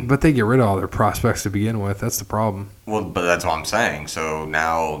mean, But they get rid of all their prospects to begin with. That's the problem. well, but that's what I'm saying. So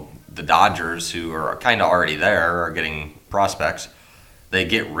now the Dodgers, who are kind of already there, are getting prospects. They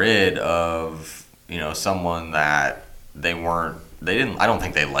get rid of someone that they didn't. I don't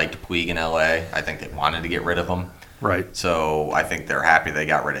think they liked Puig in LA. I think they wanted to get rid of him. Right. So I think they're happy they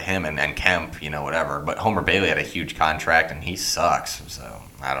got rid of him and Kemp, whatever. But Homer Bailey had a huge contract and he sucks. So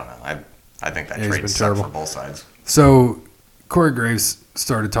I don't know. I think that Yeah, he's trade been sucks terrible. for both sides. So Corey Graves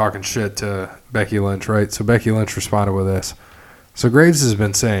started talking shit to Becky Lynch, right? So Becky Lynch responded with this. So Graves has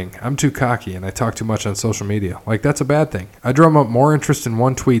been saying, I'm too cocky and I talk too much on social media. Like, that's a bad thing. I drum up more interest in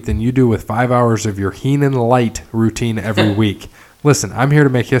one tweet than you do with 5 hours of your Heenan Light routine every week. Listen, I'm here to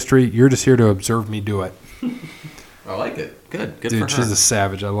make history. You're just here to observe me do it. I like it. Good for Dude, her. she's a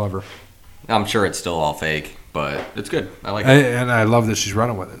savage. I love her. I'm sure it's still all fake, but it's good. I like it. And I love that she's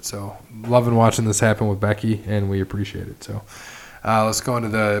running with it. So, loving watching this happen with Becky, and we appreciate it. So, let's go into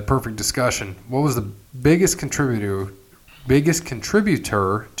the perfect discussion. What was the biggest contributor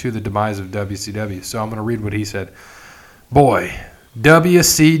to the demise of WCW? So, I'm going to read what he said. Boy,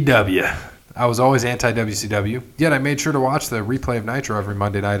 WCW. I was always anti-WCW, yet I made sure to watch the replay of Nitro every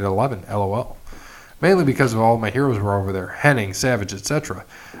Monday night at 11, LOL. Mainly because of all my heroes were over there, Hennig, Savage, etc.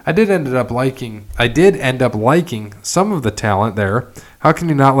 I did end up liking some of the talent there. How can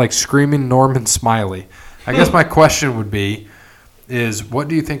you not like Screaming Norman Smiley? I guess my question would be, is what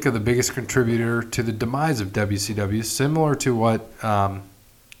do you think of the biggest contributor to the demise of WCW? Similar to what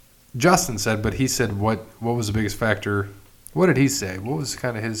Justin said, but he said what was the biggest factor? What did he say? What was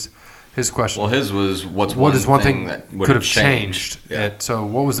kind of his question? Well, his was what is one thing that would could have have changed? Yeah. So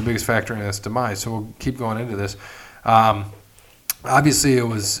what was the biggest factor in its demise? So we'll keep going into this. Obviously, it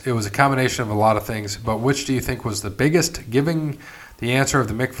was a combination of a lot of things, but which do you think was the biggest? Giving the answer of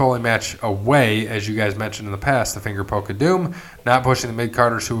the Mick Foley match away, as you guys mentioned in the past, the finger poke of doom, not pushing the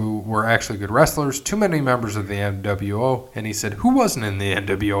mid-carders who were actually good wrestlers, too many members of the NWO, and he said, who wasn't in the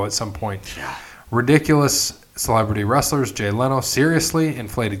NWO at some point? Yeah. Ridiculous celebrity wrestlers, Jay Leno, seriously,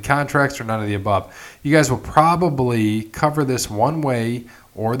 inflated contracts, or none of the above. You guys will probably cover this one way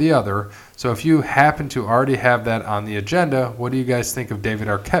or the other, so if you happen to already have that on the agenda, what do you guys think of David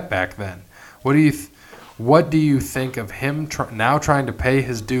Arquette back then? What do you think of him now trying to pay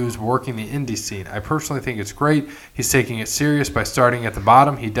his dues working the indie scene? I personally think it's great. He's taking it serious by starting at the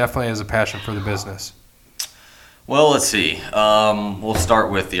bottom. He definitely has a passion for the business. Well, let's see. We'll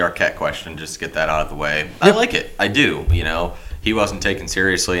start with the Arquette question, just to get that out of the way. I like it. I do. You know, he wasn't taken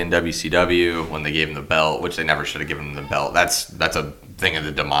seriously in WCW when they gave him the belt, which they never should have given him the belt. That's a thing of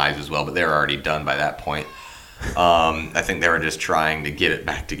the demise as well, but they were already done by that point. I think they were just trying to get it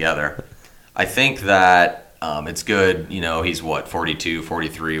back together. I think that it's good. You know, he's 42,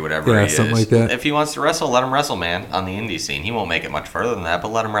 43, whatever he is. Something like that. If he wants to wrestle, let him wrestle, man, on the indie scene. He won't make it much further than that, but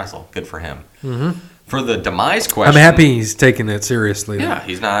let him wrestle. Good for him. Mm-hmm. For the demise question, I'm happy he's taking it seriously. Yeah,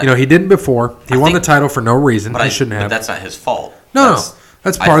 he's not. You know, he didn't before. He won the title for no reason. He shouldn't have. But that's not his fault. No,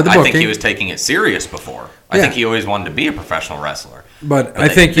 that's part of the booking. I think he was taking it serious before. I think he always wanted to be a professional wrestler. But I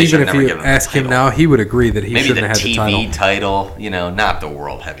think even if you ask him now, he would agree that he shouldn't have had the title. Maybe the TV title, you know, not the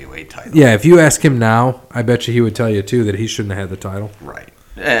world heavyweight title. Yeah, if you ask him now, I bet you he would tell you too that he shouldn't have had the title. Right.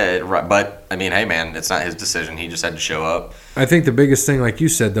 Right. But I mean, hey man, it's not his decision. He just had to show up. I think the biggest thing, like you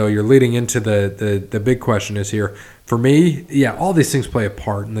said, though, you're leading into the big question is here. For me, yeah, all these things play a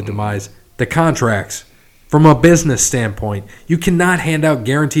part in the demise. The contracts, from a business standpoint, you cannot hand out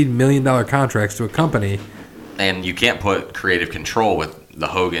guaranteed $1 million contracts to a company. And you can't put creative control with the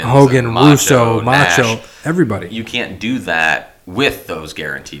Hogan, Russo, Nash. Macho, everybody. You can't do that with those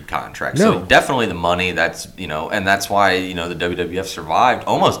guaranteed contracts. No. So definitely the money, that's, you know, and that's why, you know, the WWF survived,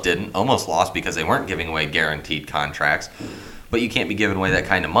 almost lost because they weren't giving away guaranteed contracts. But you can't be giving away that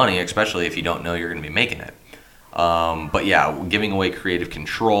kind of money, especially if you don't know you're going to be making it. But yeah, giving away creative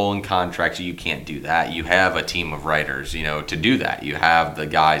control and contracts, you can't do that. You have a team of writers, you know, to do that. You have the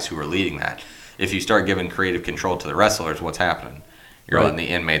guys who are leading that. If you start giving creative control to the wrestlers, what's happening? You're letting the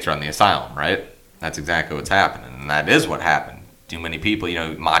inmates run the asylum, right? That's exactly what's happening, and that is what happened. Too many people, you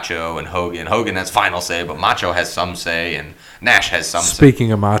know, Macho and Hogan. Hogan has final say, but Macho has some say, and Nash has some say.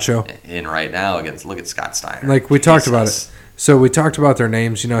 Speaking of Macho. In right now, look at Scott Steiner. Like we talked about it. So we talked about their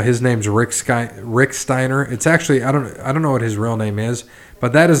names. You know, his name's Rick Steiner. It's actually, I don't know what his real name is,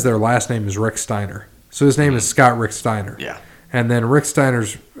 but that is their last name is Rick Steiner. So his name is Scott Rick Steiner. Yeah. And then Rick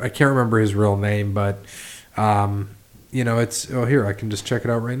Steiner's, I can't remember his real name, but, you know, here, I can just check it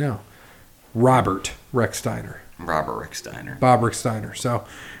out right now. Robert Rick Steiner. Bob Rick Steiner. So,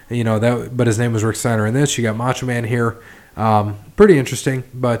 you know, but his name was Rick Steiner. In this, you got Macho Man here. Pretty interesting,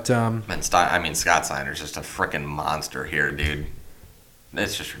 but... Scott Steiner's just a freaking monster here, dude.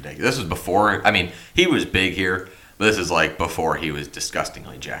 It's just ridiculous. This was before, he was big here, but this is like before he was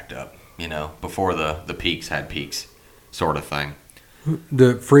disgustingly jacked up, you know, before the peaks had peaks. Sort of thing.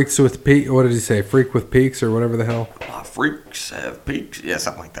 The freaks with peaks. What did he say? Freak with peaks or whatever the hell? Freaks have peaks. Yeah,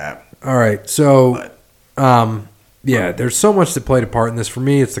 something like that. All right. So, Yeah, there's so much that played a part in this. For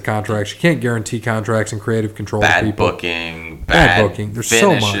me, it's the contracts. You can't guarantee contracts and creative control to Bad people. booking, Bad bad booking. There's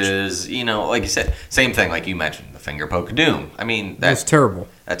so much. finishes. You know, like you said, same thing. Like you mentioned, the finger poke of doom. I mean, That's terrible.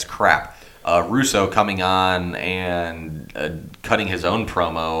 That's crap. Russo coming on and cutting his own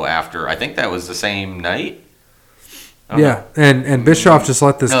promo after. I think that was the same night. Yeah, and Bischoff just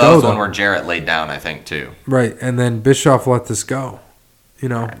let this No, go. that was though. one where Jarrett laid down. I think too. Right, and then Bischoff let this go. You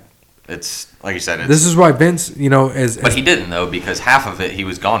know, It's like you said. It's, this is why Vince, you know, but he didn't though, because half of it he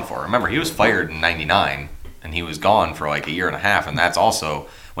was gone for. Remember, he was fired in '99, and he was gone for like a year and a half. And that's also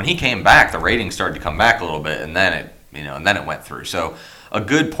when he came back, the ratings started to come back a little bit, and then it went through. So a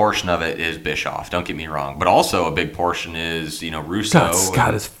good portion of it is Bischoff. Don't get me wrong, but also a big portion is Russo. God,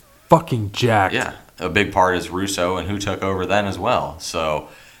 Scott is fucking jacked. Yeah, a big part is Russo and who took over then as well. So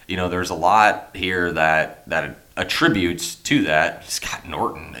there's a lot here that attributes to that. Scott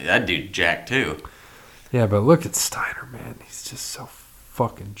Norton, that dude jacked too. Yeah, but look at Steiner, man. He's just so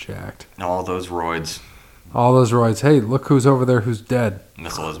fucking jacked. All those roids. All those roids. Hey, look who's over there who's dead.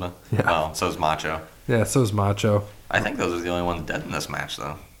 Miss Elizabeth. Yeah. Well, so's Macho. Yeah, so's Macho. I think those are the only ones dead in this match,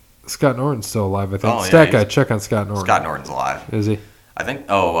 though. Scott Norton's still alive, I think. Oh, yeah, Stat guy, he's- check on Scott Norton. Scott Norton's alive. Is he? I think.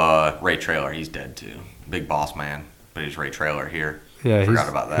 Ray Traylor, he's dead too. Big boss man, but he's Ray Traylor here. Yeah, Forgot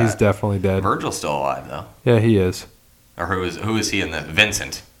about that. He's definitely dead. Virgil's still alive though. Yeah, he is. Or who is he in the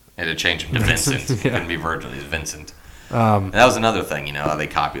Vincent? They had to change him to Vincent. Yeah. Couldn't be Virgil. He's Vincent. And that was another thing. How they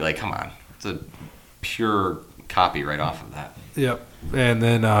copy. Like, come on, it's a pure copy right off of that. Yep. And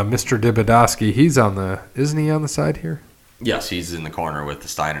then Mr. Dibadowski, isn't he on the side here? Yes, he's in the corner with the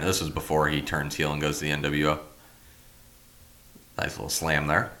Steiner. This was before he turns heel and goes to the NWO. Nice little slam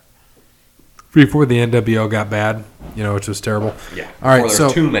there. Before the NWO got bad, which was terrible. Yeah. All right, Before so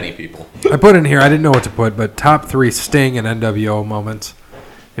there's too many people. I put in here, I didn't know what to put, but top 3 Sting and NWO moments,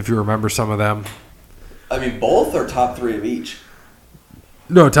 if you remember some of them. I mean, both or top 3 of each?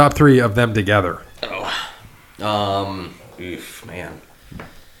 No, top 3 of them together. Oof, man.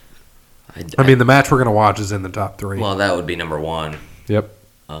 I mean, the match we're going to watch is in the top 3. Well, that would be number 1. Yep.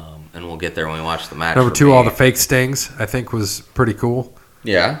 And we'll get there when we watch the match. Number for 2, me. all the fake Stings, I think was pretty cool.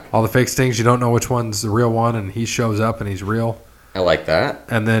 Yeah, All the fake Stings, you don't know which one's the real one, and he shows up and he's real. I like that.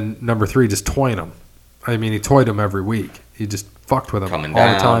 And then number 3, just toying him. I mean, he toyed him every week. He just fucked with him Coming all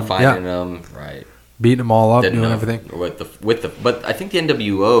down, the time. finding them, right. Beating them all up, Didn't doing know everything. But I think the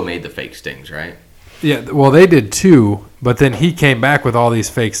NWO made the fake Stings, right? Yeah, well, they did too, but then he came back with all these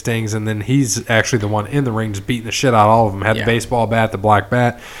fake Stings, and then he's actually the one in the ring just beating the shit out of all of them. Had Yeah. the baseball bat, the black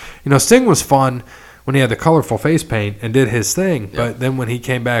bat. Sting was fun when he had the colorful face paint and did his thing, but then when he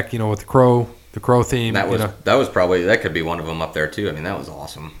came back, with the crow theme, That was probably that could be one of them up there too. I mean, that was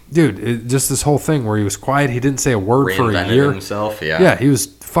awesome. dude, just this whole thing where he was quiet, he didn't say a word for a Reinvented year. himself, yeah. Yeah, he was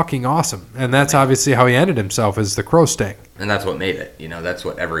fucking awesome, and that's obviously how he ended himself as the crow Sting. And that's what made it. That's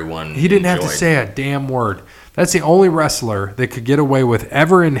what everyone. He didn't have to enjoyed. say a damn word. That's the only wrestler that could get away with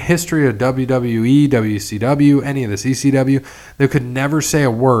ever in history of WWE, WCW, any of this ECW, that could never say a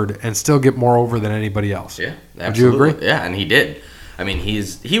word and still get more over than anybody else. Yeah, Would absolutely. you agree? Yeah, and he did. I mean, he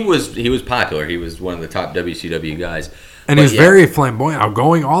was popular. He was one of the top WCW guys. And he was very flamboyant,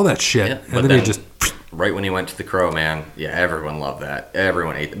 outgoing, all that shit. Yeah, and then he just right when he went to the Crow, man. Yeah, everyone loved that.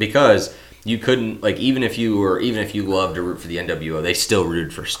 Everyone ate that because you couldn't even if you loved to root for the NWO, they still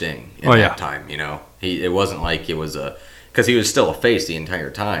rooted for Sting at that time. It wasn't like it was because he was still a face the entire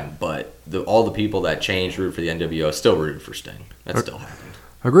time. But all the people that changed root for the NWO still rooted for Sting. That still happened.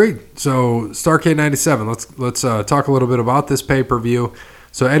 agreed. So Starrcade '97. Let's talk a little bit about this pay-per-view.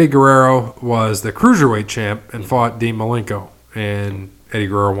 So Eddie Guerrero was the cruiserweight champ and fought Dean Malenko, and Eddie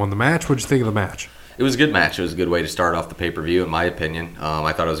Guerrero won the match. What'd you think of the match? It was a good match. It was a good way to start off the pay-per-view, in my opinion.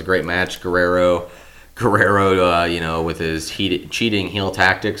 I thought it was a great match. Guerrero, with his cheating heel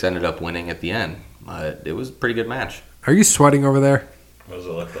tactics, ended up winning at the end. It was a pretty good match. Are you sweating over there? What does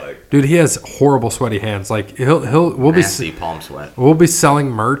it look like? Dude, he has horrible sweaty hands. Like Nasty palm sweat. we'll be selling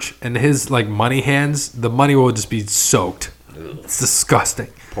merch, and his money hands, the money will just be soaked. It's disgusting.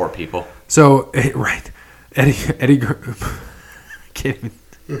 Poor people. So right, Eddie can't even.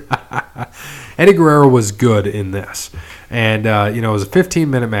 Eddie Guerrero was good in this, and it was a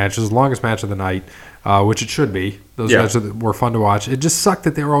 15-minute match. It was the longest match of the night, which it should be. Those matches were fun to watch. It just sucked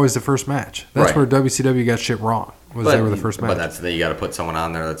that they were always the first match. That's where WCW got shit wrong. They were the first match. But you got to put someone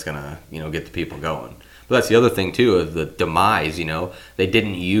on there that's gonna get the people going. But that's the other thing too of the demise. They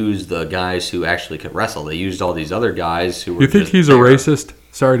didn't use the guys who actually could wrestle. They used all these other guys who were. You think just he's there. a racist?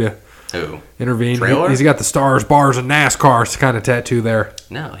 Sorry to Who? intervene. Trailer? He's got the stars, bars, and NASCAR kind of tattoo there.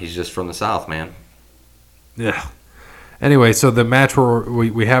 No, he's just from the South, man. Yeah. Anyway, so the match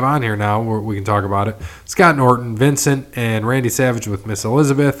we have on here now, where we can talk about it. Scott Norton, Vincent, and Randy Savage with Miss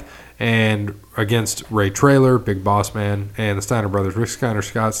Elizabeth, and against Ray Traylor, Big Boss Man, and the Steiner brothers, Rick Steiner,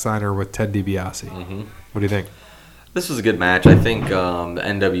 Scott Steiner with Ted DiBiase. Mm-hmm. What do you think? This was a good match. I think the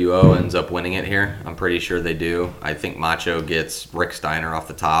NWO ends up winning it here. I'm pretty sure they do. I think Macho gets Rick Steiner off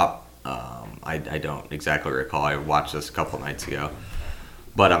the top. I don't exactly recall. I watched this a couple nights ago.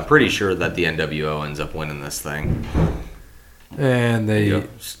 But I'm pretty sure that the NWO ends up winning this thing. And they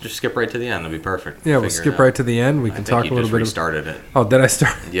just skip right to the end. It'll be perfect. Yeah, we'll skip right to the end. We can talk a little bit. Restarted it. Oh, did I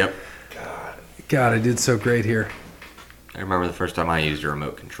start? Yep. God, I did so great here. I remember the first time I used a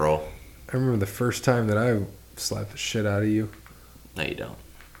remote control. I remember the first time that I slapped the shit out of you. No, you don't.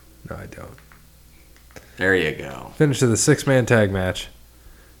 No, I don't. There you go. Finish to the 6-man tag match.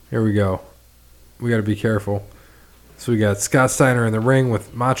 Here we go. We got to be careful. So we got Scott Steiner in the ring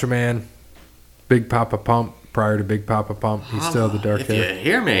with Macho Man, Big Papa Pump. Prior to Big Papa Pump, he's still the dark hair. If you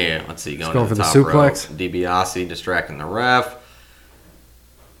hear me, let's see. Going for to the the top suplex. rope. DiBiase distracting the ref.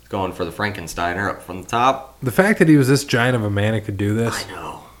 Going for the Frankensteiner up from the top. The fact that he was this giant of a man and could do this. I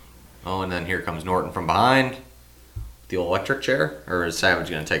know. Oh, and then here comes Norton from behind. The electric chair? Or is Savage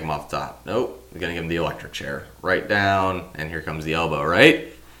going to take him off the top? Nope. We're going to give him the electric chair. Right down. And here comes the elbow, right?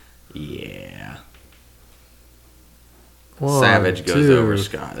 Yeah. Savage goes over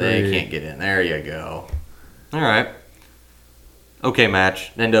Scott. They can't get in. There you go. All right. Okay,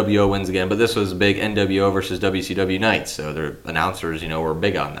 match. NWO wins again, but this was a big NWO versus WCW night, so the announcers, were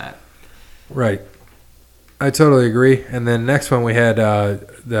big on that. Right. I totally agree. And then next one we had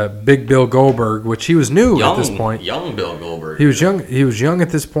the Big Bill Goldberg, which he was new at this point. Young Bill Goldberg. He was young. He was young at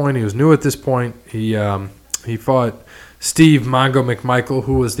this point. He was new at this point. He fought Steve Mongo McMichael,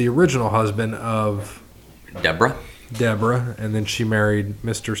 who was the original husband of Deborah, and then she married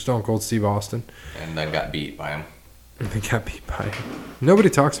Mr. Stone Cold Steve Austin. And then got beat by him. And they got beat by him. Nobody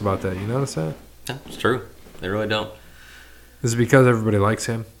talks about that. You notice that? Yeah, it's true. They really don't. Is it because everybody likes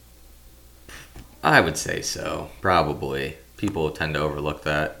him? I would say so. Probably. People tend to overlook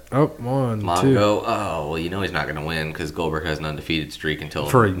that. Oh, one, Mongo, two. well, he's not going to win because Goldberg has an undefeated streak until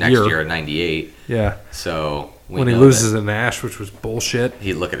For a next year at 98. Yeah. So when he loses to Nash, which was bullshit.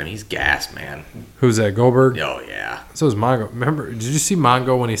 Look at him. He's gassed, man. Who's that, Goldberg? Oh, yeah. So is Mongo. Remember, did you see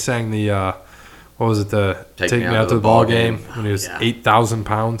Mongo when he sang the, what was it, the Take Me Out to the Ball Game? when he was Yeah. 8,000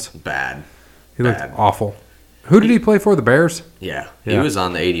 pounds? Bad. He looked Bad. awful. Who did he play for, the Bears? Yeah. Yeah. He was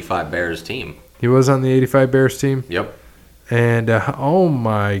on the 85 Bears team. He was on the 85 Bears team? Yep. And, oh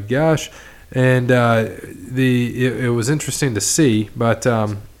my gosh. And it was interesting to see, but,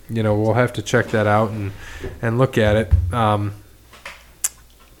 we'll have to check that out and look at it.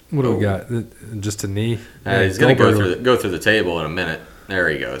 What do we got? Just a knee? He's going to go through the table in a minute. There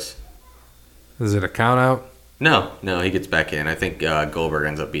he goes. Is it a count out? No, he gets back in. I think Goldberg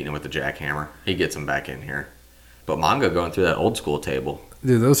ends up beating him with the jackhammer. He gets him back in here. But Mongo going through that old school table.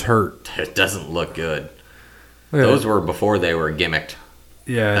 Dude, those hurt. It doesn't look good. Look at Those that. were before they were gimmicked.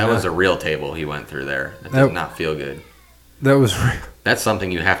 Yeah. That was a real table he went through there. That did not feel good. That was. That's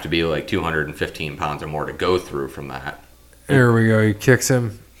something you have to be like 215 pounds or more to go through from that. There we go. He kicks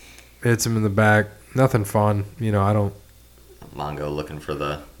him, hits him in the back. Nothing fun. I don't. Mongo looking for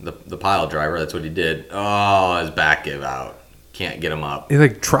the pile driver. That's what he did. Oh, his back gave out. Can't get him up. He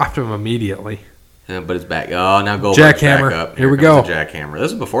dropped him immediately. Yeah, but his back. Oh, now Goldberg's Jackhammer. back up. Here we comes go. the jackhammer.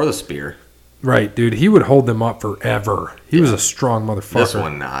 This is before the spear. Right, dude. He would hold them up forever. He was a strong motherfucker. This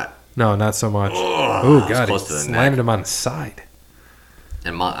one not. No, not so much. Oh, Oh, it's God. close to the He neck. landed him on the side.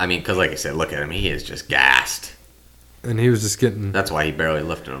 And because like I said, look at him. He is just gassed. And he was just getting. That's why he barely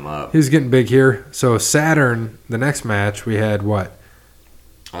lifted him up. He was getting big here. So Saturn, the next match, we had what?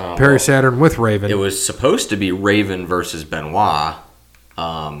 Perry Saturn with Raven. It was supposed to be Raven versus Benoit,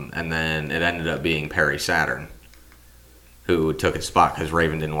 and then it ended up being Perry Saturn, who took his spot because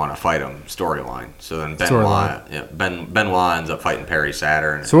Raven didn't want to fight him. Storyline. So then Benoit ends up fighting Perry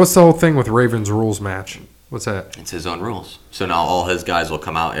Saturn. So what's the whole thing with Raven's rules match? What's that? It's his own rules. So now all his guys will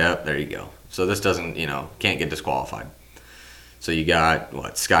come out. Yep, there you go. So this doesn't, can't get disqualified. So you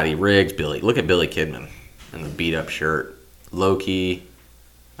got Scotty Riggs, Billy. Look at Billy Kidman in the beat up shirt. Loki.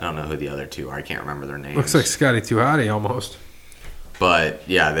 I don't know who the other two are. I can't remember their names. Looks like Scotty Too Hotty almost. But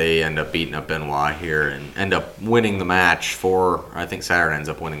yeah, they end up beating up Benoit here and end up winning the match I think Saturn ends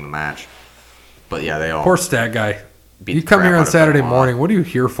up winning the match. But yeah, they all Poor stat guy. beat You the come crap here out on of Saturday Benoit. morning. What are you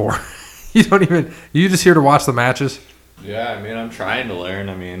here for? You just here to watch the matches? Yeah, I mean, I'm trying to learn.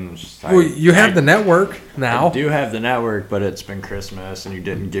 I mean, Well, you have the network now. I do have the network, but it's been Christmas, and you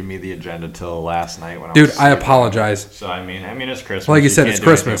didn't give me the agenda till last night when Dude, I was I sleeping. apologize. So I mean, it's Christmas. Like you said, can't it's do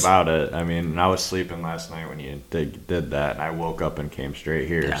anything Christmas. about it. I mean, I was sleeping last night when you did that, and I woke up and came straight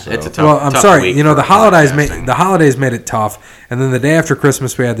here. Yeah, so. it's a tough. Well, I'm tough sorry. week You know, for podcasting. the holidays made it tough, and then the day after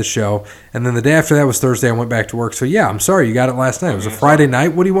Christmas we had the show, and then the day after that was Thursday. I went back to work. So yeah, I'm sorry you got it last night. It was a Friday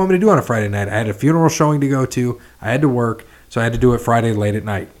night. What do you want me to do on a Friday night? I had a funeral showing to go to. I had to work, so I had to do it Friday late at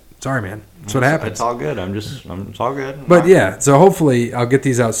night. Sorry, man. That's what happens. It's all good. It's all good. But yeah, so hopefully I'll get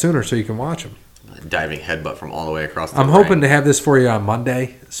these out sooner so you can watch them. Diving headbutt from all the way across the I'm ring. hoping to have this for you on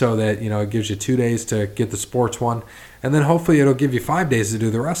Monday so that, it gives you 2 days to get the sports one. And then hopefully it'll give you 5 days to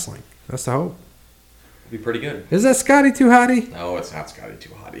do the wrestling. That's the hope. be pretty good. Is that Scotty Too Hottie? No, it's not Scotty Too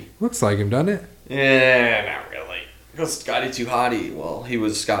Hottie. Looks like him, doesn't it? Yeah, not really. Because Scotty Too Hottie, well, he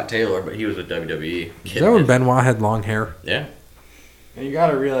was Scott Taylor, but he was with WWE. Is that when Benoit had long hair? Yeah. And you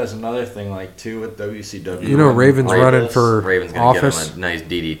got to realize another thing, like too, with WCW. You know, Raven's running for Raven's going to give office. him a nice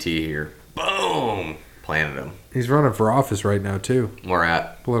DDT here. Boom! Planted him. He's running for office right now, too. We're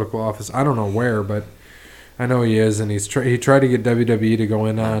at. Political office. I don't know where, but I know he is. And he tried to get WWE to go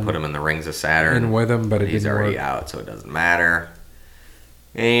in on Put him in the rings of Saturn. in with him, but it He's didn't already work. out, so it doesn't matter.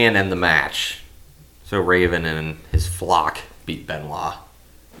 And end the match. So Raven and his flock beat Benoit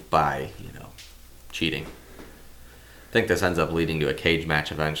by, cheating. I think this ends up leading to a cage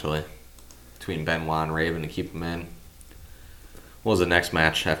match eventually between Benoit and Raven to keep him in. What was the next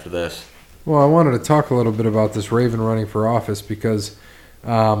match after this? Well, I wanted to talk a little bit about this Raven running for office because,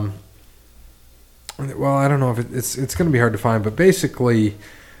 well, I don't know if it's going to be hard to find, but basically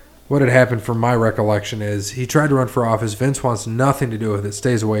what had happened from my recollection is he tried to run for office. Vince wants nothing to do with it,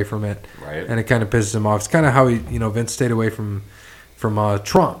 stays away from it, Right. and it kind of pisses him off. It's kind of how Vince stayed away from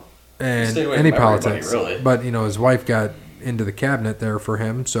Trump and Stayed away any from everybody, politics. really. But his wife got into the cabinet there for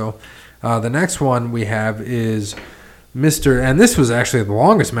him. So the next one we have is Mr. And this was actually the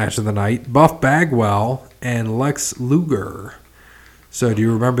longest match of the night: Buff Bagwell and Lex Luger. So do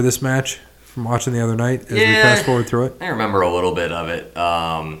you remember this match from watching the other night as we fast forward through it? I remember a little bit of it.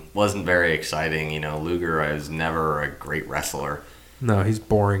 Wasn't very exciting. Luger was never a great wrestler. No, he's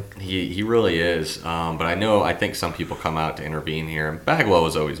boring. He really is. But I think some people come out to intervene here. And Bagwell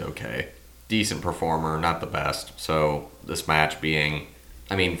was always okay. Decent performer, not the best. So this match being,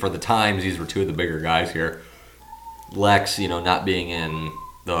 for the times, these were two of the bigger guys here. Lex, not being in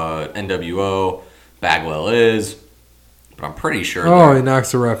the NWO, Bagwell is. But I'm pretty sure. Oh, he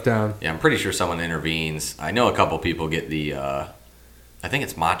knocks the ref down. Yeah, I'm pretty sure someone intervenes. I know a couple people get the. I think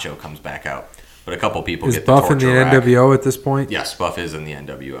it's Macho comes back out, but a couple people Is get Buff the in the torture rack. NWO at this point? Yes, Buff is in the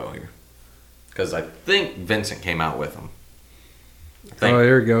NWO here. Because I think Vincent came out with him. I think. Oh,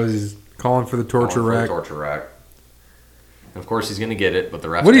 here he goes. He's calling for the torture Going for the rack. torture rack. And of course, he's going to get it, but the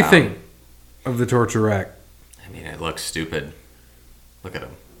ref's What do you down. think of the torture rack? It looks stupid. Look at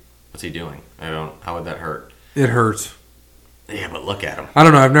him. What's he doing? How would that hurt? It hurts. Yeah, but look at him. I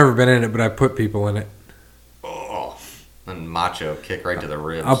don't know. I've never been in it, but I put people in it. Oh, and Macho kick right to the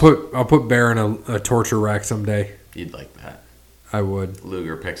ribs. I'll put Bear in a torture rack someday. You'd like that. I would.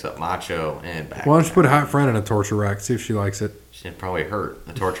 Luger picks up Macho and back. Why don't you put a hot friend in a torture rack? See if she likes it. She'd probably hurt.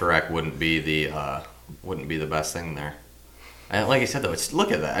 The torture rack wouldn't be the best thing there. And like I said though,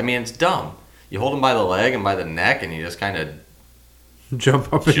 look at that. It's dumb. You hold him by the leg and by the neck, and you just kind of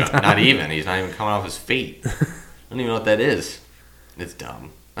Jump up and down. not even. He's not even coming off his feet. I don't even know what that is. It's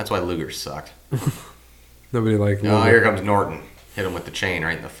dumb. That's why Luger sucked. Nobody liked Oh, Luger. here comes Norton. Hit him with the chain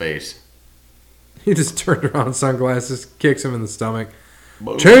right in the face. He just turned around, sunglasses, kicks him in the stomach.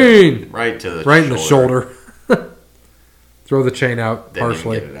 Boom. Chain! Right to the Right in the shoulder. Throw the chain out Didn't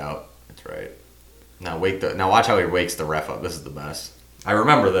partially. even get it out. That's right. Now watch how he wakes the ref up. This is the best. I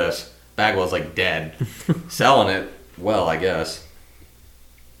remember this. Bagwell's like dead. Selling it well, I guess.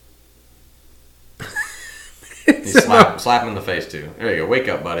 He slap him in the face too. There you go. Wake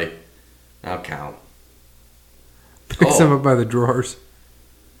up, buddy. Now count. Picks him up by the drawers.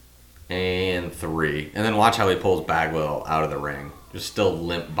 And 3. And then watch how he pulls Bagwell out of the ring. Just still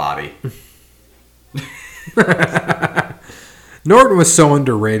limp body. Norton was so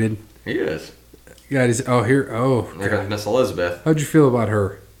underrated. He is. God, he's There God. comes Miss Elizabeth. How'd you feel about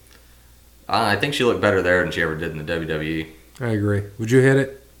her? I think she looked better there than she ever did in the WWE. I agree. Would you hit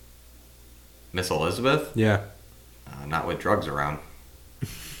it? Miss Elizabeth? Yeah. Not with drugs around.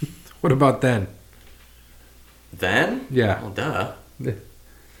 What about then? Then? Yeah. Well, duh. Yeah.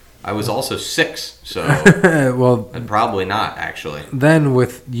 I was also 6, so Well, and probably not actually. then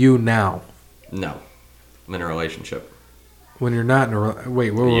with you now. No, I'm in a relationship. When you're not in a...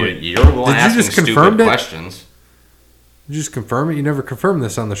 You're the one You're the one Did you asking just confirm stupid it? questions. You just confirm it? You never confirmed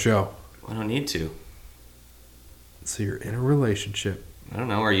this on the show. I don't need to. So you're in a relationship. I don't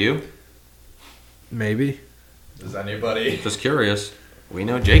know. Are you? Maybe. Does anybody? Just curious. We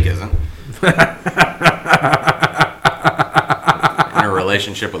know Jake isn't. In a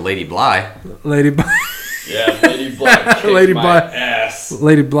relationship with Lady Bly. Lady Bly. Yeah, Lady Bly. Lady my Bly. ass.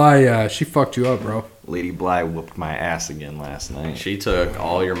 Lady Bly, she fucked you up, bro. Lady Bly whooped my ass again last night. She took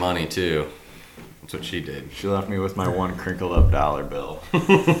all your money, too. That's what she did. She left me with my one crinkled up dollar bill.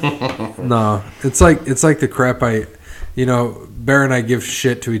 No, it's like the crap Bear and I give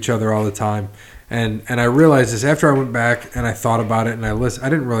shit to each other all the time, and I realized this after I went back and I thought about it and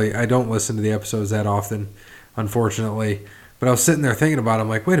I don't listen to the episodes that often, unfortunately, but I was sitting there thinking about it. I'm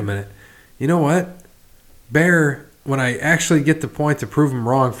like, wait a minute, you know what, Bear, when I actually get the point to prove him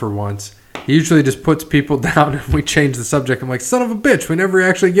wrong for once, he usually just puts people down and we change the subject. I'm like, son of a bitch, we never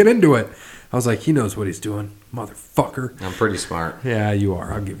actually get into it. I was like, he knows what he's doing, motherfucker. I'm pretty smart. Yeah, you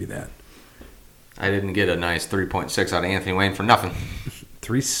are. I'll give you that. I didn't get a nice 3.6 out of Anthony Wayne for nothing.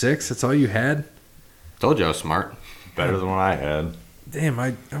 3.6? That's all you had? Told you I was smart. Better than what I had. Damn,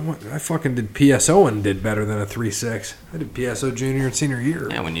 I fucking did PSO and did better than a 3.6. I did PSO junior and senior year.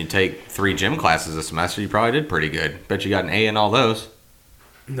 Yeah, when you take 3 gym classes a semester, you probably did pretty good. Bet you got an A in all those.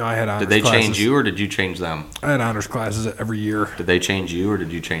 No, I had honors Did they classes. change you or did you change them? I had honors classes every year. Did they change you or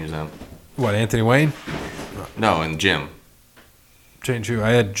did you change them? What, Anthony Wayne? No, in gym. Change who? I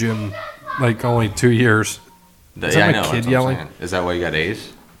had gym like only 2 years. Is that Yeah, I my know. kid That's what I'm yelling? saying. Is that why you got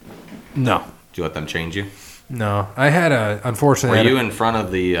A's? No. Did you let them change you? No. I had unfortunately. Were you in front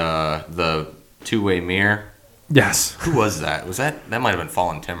of the two-way mirror? Yes. Who was that? That might have been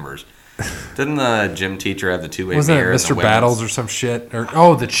Fallen Timbers. Didn't the gym teacher have the two-way Wasn't mirror? it in the Mr. women's? Battles or some shit?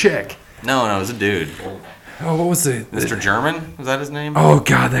 Or the chick. No, it was a dude. Oh, what was the Mr. German? Was that his name? Oh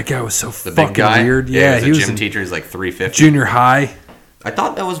god, that guy was so the fucking big guy. weird. Yeah, he was a gym in teacher. He's like 350. junior high. I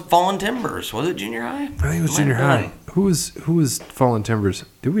thought that was Fallen Timbers. Was it junior high? I think it was Might junior have high. Who was Fallen Timbers?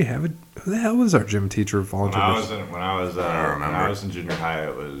 Did we have it? Who the hell was our gym teacher at Fallen When I Timbers? was in junior high,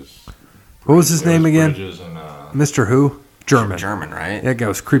 it was. What was his name again? Bridges and, Mr. Who? German. German, right? That guy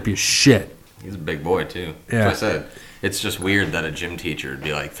was creepy as shit. He's a big boy too. Yeah. That's what I said. It's just weird that a gym teacher would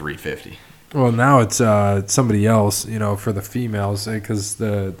be like 350. Well, now it's somebody else, for the females, because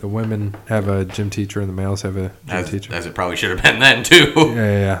the women have a gym teacher and the males have a gym teacher. As it probably should have been then too.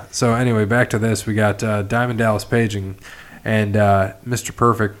 Yeah. So anyway, back to this. We got Diamond Dallas Page and Mr.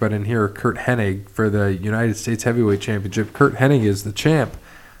 Perfect, but in here, Kurt Hennig for the United States Heavyweight Championship. Kurt Hennig is the champ,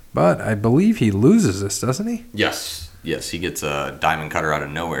 but I believe he loses this, doesn't he? Yes, he gets a diamond cutter out of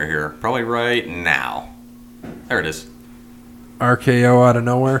nowhere here. Probably right now. There it is. RKO out of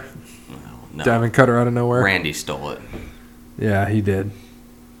nowhere. No. Diamond cutter out of nowhere. Randy stole it. Yeah, he did.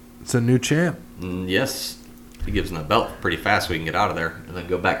 It's a new champ. Yes. He gives him the belt pretty fast so he can get out of there and then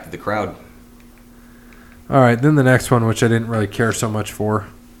go back to the crowd. All right, then the next one, which I didn't really care so much for.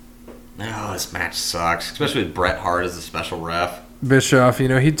 Oh, this match sucks. Especially with Bret Hart as the special ref. Bischoff,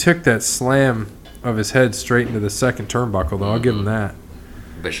 he took that slam of his head straight into the second turnbuckle, though. I'll give him that.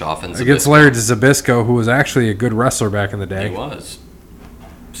 Bischoff and Against Zbyszko. Larry Zbyszko, who was actually a good wrestler back in the day. He was.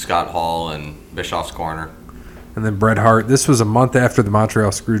 Scott Hall and Bischoff's corner. And then Bret Hart. This was a month after the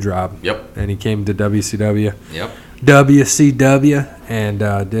Montreal Screwjob. Yep. And he came to WCW. Yep. WCW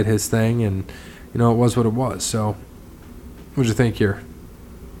and did his thing, and it was what it was. So, what'd you think here?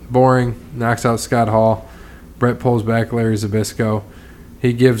 Boring. Knocks out Scott Hall. Bret pulls back Larry Zbyszko.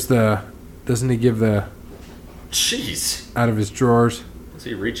 Doesn't he give the Jeez. out of his drawers What's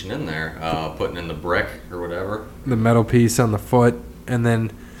he reaching in there? Putting in the brick or whatever. the metal piece on the foot, and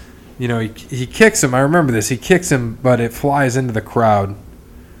then he kicks him. I remember this. He kicks him, but it flies into the crowd.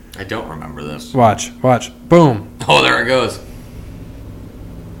 I don't remember this. Watch. Boom. Oh, there it goes.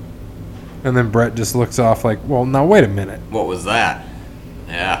 And then Bret just looks off like, well, now wait a minute. What was that?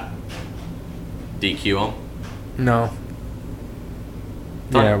 Yeah. DQ him? No.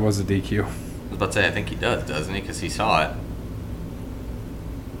 Thought- Yeah, it was a DQ. I was about to say, I think he does, doesn't he? Because he saw it.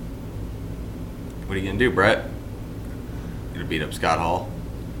 What are you going to do, Bret? You going to beat up Scott Hall?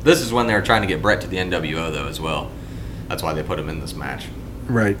 This is when they were trying to get Bret to the NWO, though, as well. That's why they put him in this match.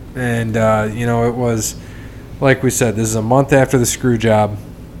 Right. And, it was, like we said, this is a month after the screw job.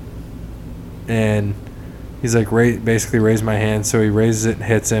 And he's like, basically raise my hand. So he raises it and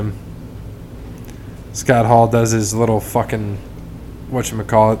hits him. Scott Hall does his little fucking,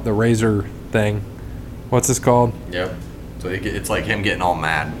 whatchamacallit, the razor thing. What's this called? Yep. So it's like him getting all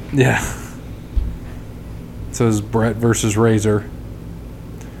mad. Yeah. So it's Bret versus Razor.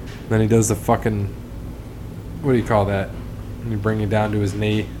 Then he does the fucking, what do you call that? And you bring it down to his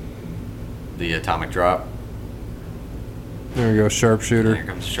knee. The atomic drop. There we go, Here sharpshooter.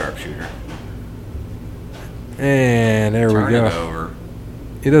 comes the sharpshooter. And there Turn we go. it over.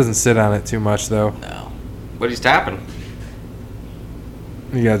 He doesn't sit on it too much, though. No. But he's tapping.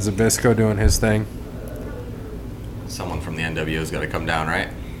 You got Zbyszko doing his thing. Someone from the NWO's got to come down, right?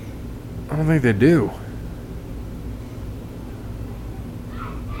 I don't think they do.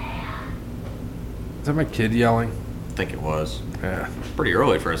 Is that my kid yelling? I think it was. Yeah. Pretty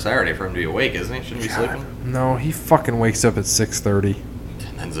early for a Saturday for him to be awake, isn't he? Shouldn't he be sleeping? No, he fucking wakes up at 6:30.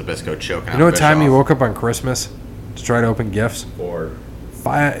 And then Zbyszko choking You know out what time he Bischoff. woke up on Christmas to try to open gifts?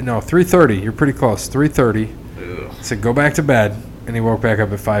 3:30. You're pretty close. 3:30. Ugh. Said go back to bed, and he woke back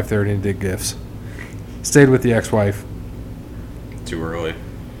up at 5:30 and did gifts. Stayed with the ex-wife. Too early.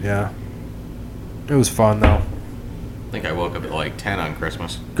 Yeah. It was fun though. I think I woke up at like 10 on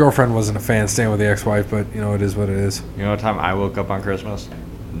Christmas. Girlfriend wasn't a fan staying with the ex-wife, but you know it is what it is. You know what time I woke up on Christmas?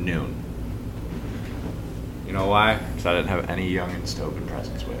 Noon. You know why? Because I didn't have any youngins to open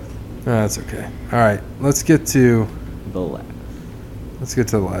presents with. That's okay. All right, let's get to The last.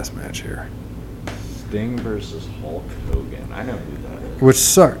 the last match here, Sting versus Hulk Hogan. I know who that is. which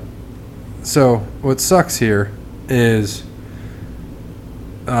sucked. So what sucks here is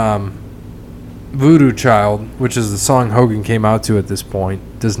Voodoo Child, which is the song Hogan came out to at this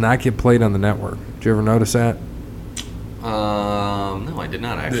point, does not get played on the network. Did you ever notice that? No, I did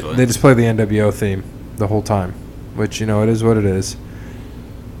not actually. They just play the NWO theme the whole time, which, you know, it is what it is.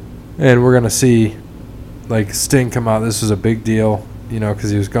 And we're going to see, like, Sting come out. This was a big deal, you know,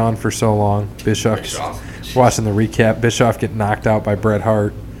 because he was gone for so long. Bischoff. Watching the recap, Bischoff get knocked out by Bret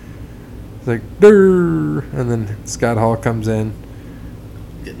Hart. It's like, Durr! And then Scott Hall comes in.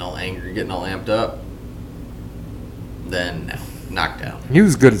 Getting all angry, getting all amped up. Then, no, knocked out. He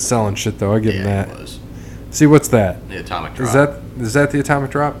was good at selling shit, though. I give him Yeah, that. he was. See, what's that? The atomic drop. Is that the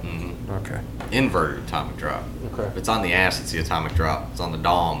atomic drop? Mhm. Okay. Inverted atomic drop. Okay. If it's on the ass, it's the atomic drop. If it's on the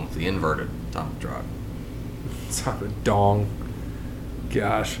dong, it's the inverted atomic drop. It's not a dong.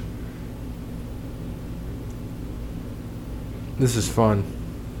 Gosh. This is fun.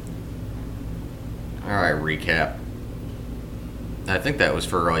 All right, recap. I think that was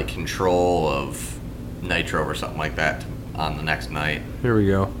for like control of Nitro or something like that on the next night. Here we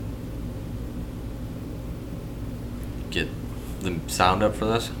go. Get the sound up for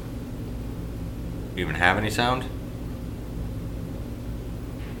this. You even have any sound?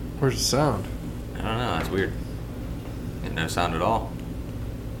 Where's the sound? I don't know. That's weird. No sound at all.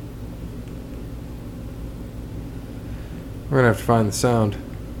 We're going to have to find the sound.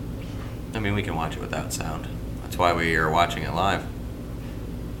 I mean, we can watch it without sound. That's why we are watching it live.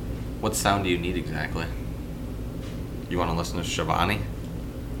 What sound do you need exactly? You want to listen to Shivani?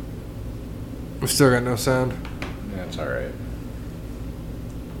 We still got no sound? That's alright.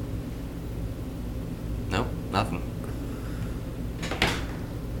 Nope, nothing.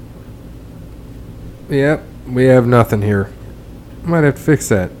 Yep, we have nothing here. Might have to fix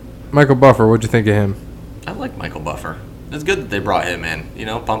that. Michael Buffer, what'd you think of him? I like Michael Buffer. It's good that they brought him in. You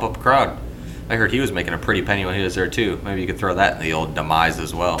know, pump up the crowd. I heard he was making a pretty penny when he was there too. Maybe you could throw that in the old demise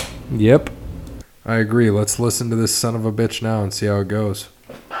as well. Yep. I agree. Let's listen to this son of a bitch now and see how it goes.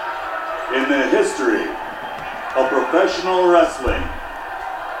 In the history of professional wrestling,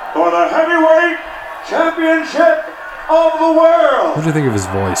 for the heavyweight championship of the world, What'd you think of his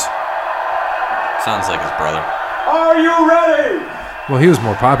voice? Sounds like his brother. are you ready? Well, he was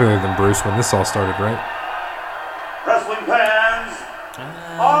more popular than Bruce when this all started, right? Wrestling fans,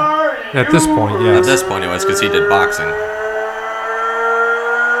 are you At this point, At yes. this point, it was because he did boxing.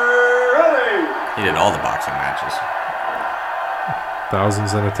 ready? He did all the boxing matches.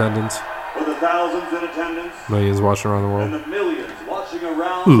 Thousands in attendance, For the thousands in attendance millions watching around the and world. the millions watching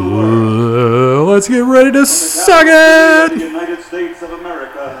around the world, Let's get ready to from the suck capital city of it! the United States of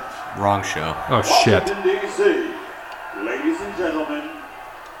America, Wrong show. Oh, shit. Washington, D.C. Ladies and gentlemen,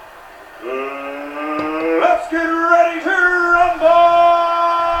 let's get ready to rumble!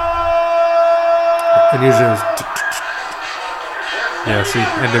 And usually it was... Yeah, see,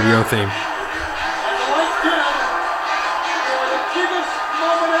 NWO theme. And the lights down for the biggest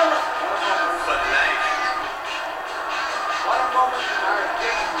moment ever. What a moment in our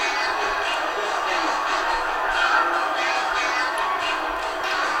history of this game.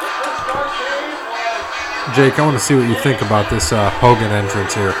 The first start game was Jake, I want to see what you think about this Hogan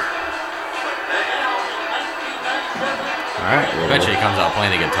entrance here. Alright, I bet you he comes out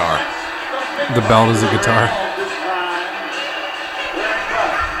playing the guitar. The belt is a guitar. this time ranked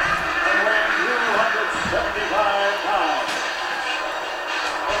up and weighing 275 pounds.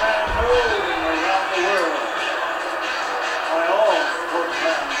 A man known around the world by all sports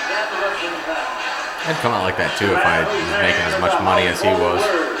fans and wrestling fans. I'd come out like that too if I was making as much money as he was.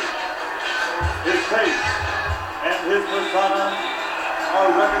 His face and his persona are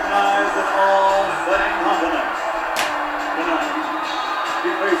recognized in all 7 continents. Tonight, he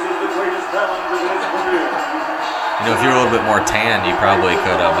faces the greatest talent of his career. You know, if you were a little bit more tan, you probably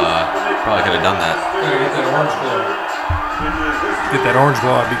could have done that. Get that orange glow. Get that orange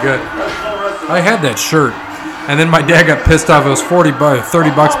glow. That'd be good. I had that shirt, and then my dad got pissed off. It was $30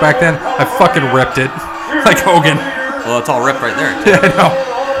 back then. I fucking ripped it, like Hogan. Well, it's all ripped right there. Yeah, I know.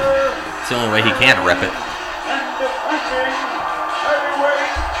 It's the only way he can rip it.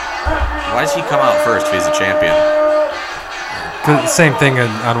 Why does he come out first if he's a champion? 'Cause same thing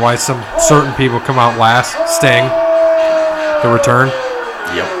on why some certain people come out last. Sting, the return.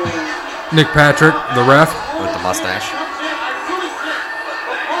 Yep. Nick Patrick, the ref. With the mustache.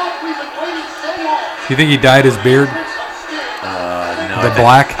 You think he dyed his beard? No. The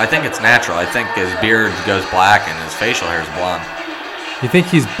black? I think it's natural. I think his beard goes black and his facial hair is blonde. You think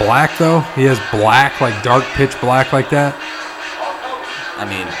he's black though? He has black, like dark pitch black like that? I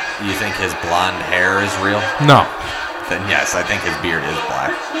mean, you think his blonde hair is real? No. Then yes, I think his beard is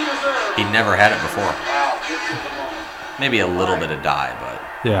black. He never had it before. Maybe a little bit of dye, but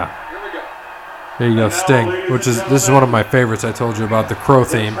Yeah. There you go, Sting. This is one of my favorites. I told you about the Crow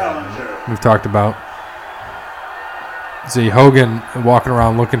theme. We've talked about. See Hogan walking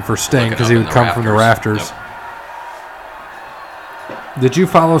around looking for Sting because he Looking would up in come from the rafters. Yep. Did you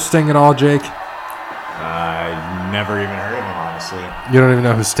follow Sting at all, Jake? I never even heard of him, honestly. You don't even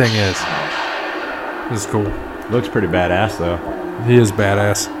know who Sting is. This is cool. Looks pretty badass, though. He is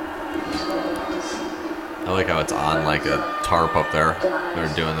badass. I like how it's on like a tarp up there. They're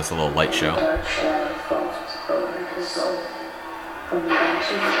doing this little light show.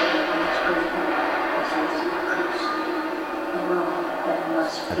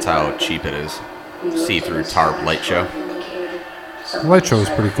 That's how cheap it is. See-through tarp light show. The light show is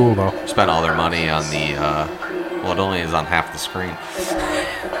pretty cool though. Spent all their money on the, well, it only is on half the screen.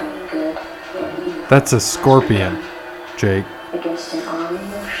 That's a scorpion, Jake.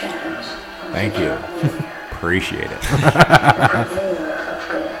 Thank you. Appreciate it.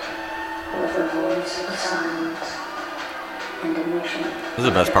 This is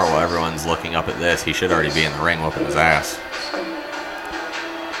the best part while everyone's looking up at this. He should already be in the ring whooping his ass.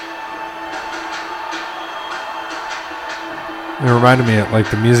 It reminded me, like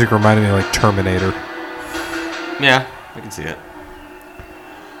the music reminded me of like Terminator. Yeah, I can see it.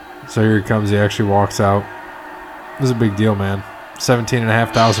 So here he comes. He actually walks out. This is a big deal, man.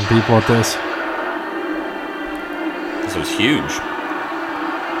 17,500 people at this. This was huge.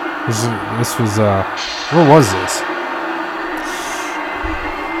 This was where was this?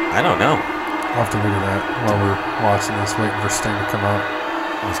 I don't know. I'll have to look at that while we're watching this, waiting for Sting to come out.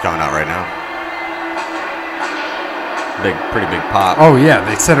 He's coming out right now. Pretty big pop. Oh yeah,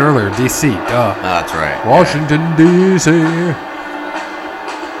 they said earlier, DC. Duh. Oh, that's right. Washington DC.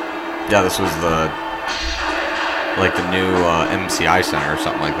 Yeah, this was the new MCI Center or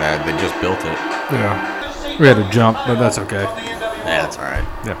something like that. They just built it. Yeah. We had to jump, but that's okay. Yeah, that's all right.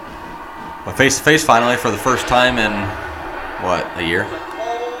 Yeah. Well, face to face finally for the first time in what, a year?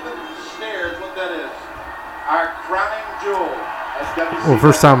 Well,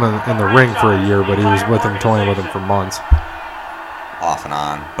 first time in the ring for a year, but he was with him, toying with him for months. Off and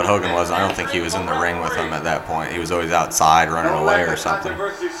on. But Hogan wasn't. I don't think he was in the ring with him at that point. He was always outside running away or something.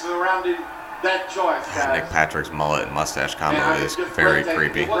 Nick Patrick's mullet and mustache combo is very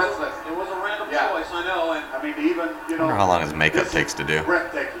creepy. It was a random choice, I know, and I mean even I wonder how long his makeup takes to do.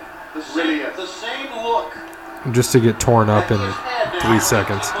 breathtaking. The same look. Just to get torn up in 3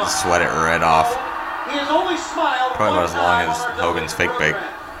 seconds. Sweat it right off. He has only smiled Probably about as long one as time on our Hogan's fake bake.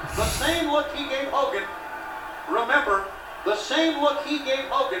 The same look he gave Hogan. Remember, the same look he gave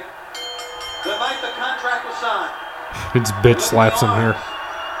Hogan the night the contract was signed. His bitch slaps him here.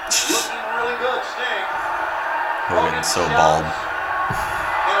 Looking really good, Sting. Hogan's so bald.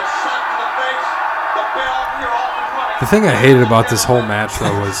 And a shot to the face. The bell, we're off and running. The thing I hated about this whole match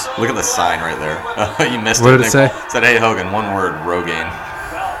though was Look at the sign right there. You missed What it. did it Nick. say? It said, "Hey Hogan, one word, Rogaine."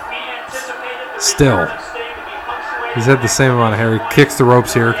 still. He's had the same amount of hair. He kicks the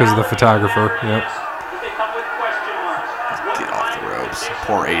ropes here because of the photographer. Yep. Get off the ropes.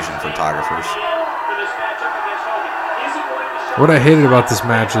 Poor Asian photographers. What I hated about this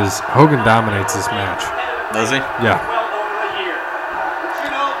match is Hogan dominates this match. Does he? Yeah.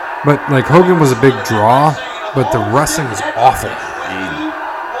 But, like, Hogan was a big draw, but the wrestling was awful.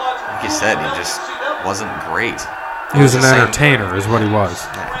 Like you said, he just wasn't great. He was an the same. entertainer, is what he was.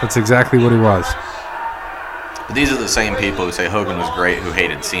 That's exactly what he was. But these are the same people who say Hogan was great who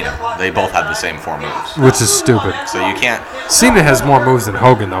hated Cena. They both have the same 4 moves. Which is stupid. So you can't. Cena has more moves than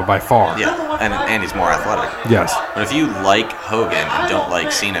Hogan, though, by far. Yeah, and he's more athletic. Yes. But if you like Hogan and don't like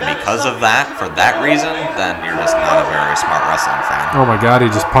Cena because of that, for that reason, then you're just not a very smart wrestling fan. Oh my God,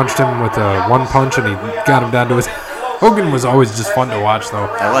 he just punched him with a 1 punch and he got him down to his. Hogan was always just fun to watch, though.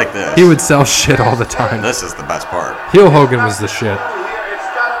 I like this. He would sell shit all the time. This is the best part. Heel Hogan was the shit.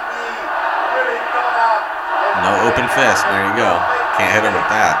 No open fist. There you go. Can't hit him with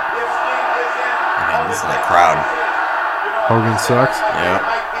that. I mean, this is a crowd. Hogan sucks. Yep.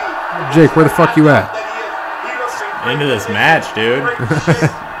 Jake, where the fuck you at? Into this match, dude.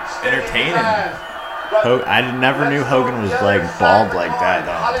 Entertaining. I never knew Hogan was like bald like that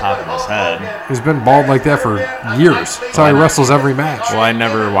on top of his head. He's been bald like that for years. That's how he wrestles every match. Well, I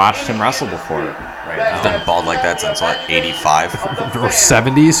never watched him wrestle before. Right He's been bald like that since, what, 85? Or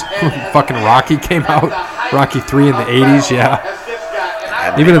 70s. Fucking Rocky came out. Rocky 3 in the 80s, yeah.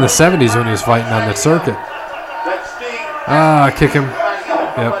 Even in the 70s when he was fighting on the circuit. Kick him.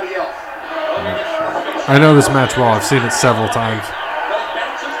 Yep. I know this match well. I've seen it several times.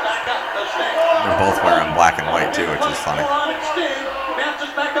 They're both wearing black and white, too, which is funny.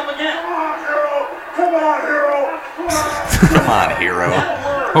 Come on, hero.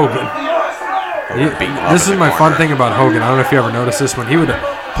 Hogan. This is my fun thing about Hogan. I don't know if you ever noticed this. When he would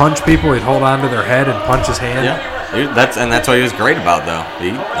punch people, he'd hold on to their head and punch his hand. Yeah, that's what he was great about, though.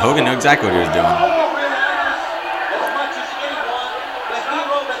 Hogan knew exactly what he was doing.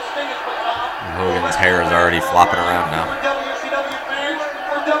 Hogan's hair is already flopping around now.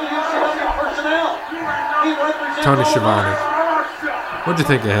 Tony Schiavone. What'd you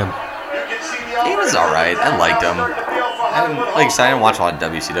think of him? He was all right. I liked him. Like I said, I didn't watch a lot of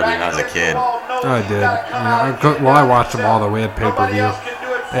WCW when I was a kid. I did. I watched them all the way at pay-per-view.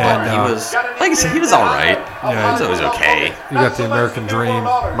 And He was, like I said, he was all right. Yeah, He was okay. you got the American Dream,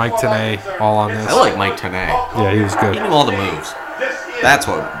 Mike Tenay, all on this. I like Mike Tenay. Yeah, he was good. He knew all the moves. That's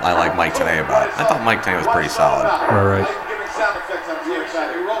what I like Mike Tenay about. I thought Mike Tenay was pretty solid. Right.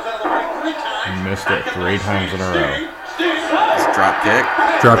 He missed it 3 times in a row. His drop kick.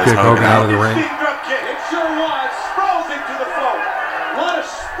 Drop Goes kick Hogan out of the ring.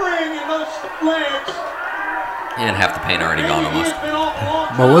 And half the paint already gone almost.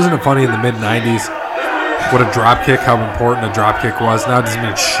 But wasn't it funny in the mid-90s what a drop kick, how important a drop kick was? Now it doesn't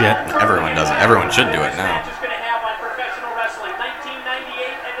mean shit. Everyone does it. Everyone should do it now.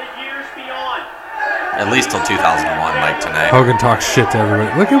 At least till 2001, Mike Tenay. Hogan talks shit to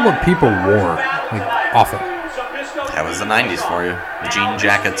everybody. Look at what people wore. Like, awful. That was the 90s for you. Jean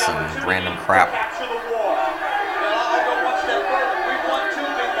jackets and random crap.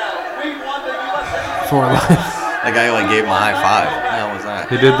 For life. That guy like gave him a high five. What the hell was that?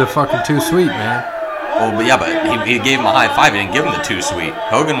 He did the fucking too sweet, man. Well, but he gave him a high five. He didn't give him the too sweet.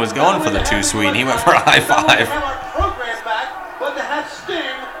 Hogan was going for the too sweet, and he went for a high five. But to have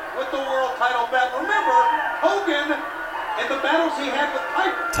Sting with the world title belt. Remember, Hogan in the battles he had with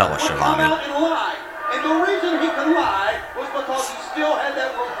Piper Tell us, would come Schiavone. out and lie. And the reason he could lie was because he still had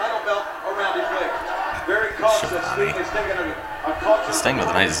that world title belt around his waist. Very cautious. Sting is taking a cautious. Sting with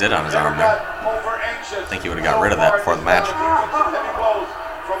a nice zit on his arm there. I think he would have got rid of that before the match. Nah.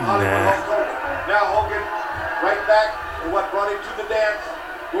 Now Hogan, right back to what brought him to the dance,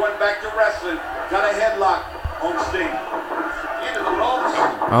 going back to wrestling, got a headlock on Sting. Into the ropes.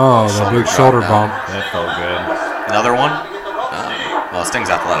 Oh, the big shoulder bump. That felt good. Another one? Well,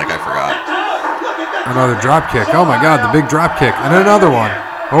 Sting's athletic. I forgot. Another drop kick. Oh my God, the big drop kick. And another one.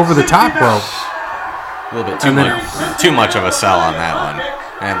 Over the top rope. A little bit And then- too much of a sell on that one.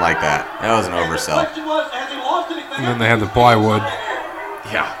 I didn't like that. That was an oversell. And then they had the plywood.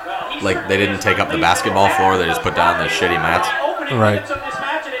 Yeah. Like they didn't take up the basketball floor. They just put down the shitty mats. Right.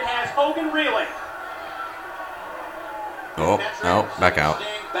 Oh, no, back out.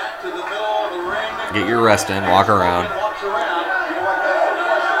 Get your rest in. Walk around.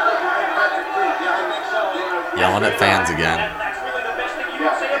 Yelling at fans again.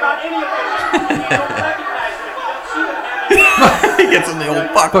 He gets him the old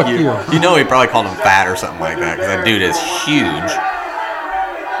fuck Fuck you. you. You know he probably called him fat or something like that because that dude is huge.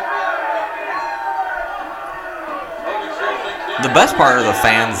 The best part are the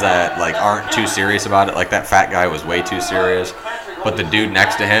fans that like aren't too serious about it. Like that fat guy was way too serious, but the dude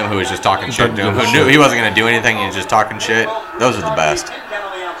next to him who was just talking shit to him, who knew he wasn't gonna do anything, he was just talking shit. Those are the best.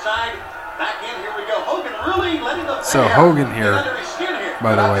 So Hogan here,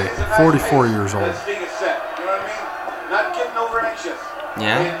 by the way, 44 years old.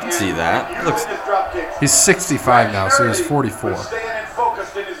 Yeah, I can see that. Looks. He's 65 now, so he's 44.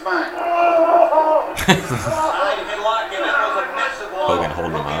 Hogan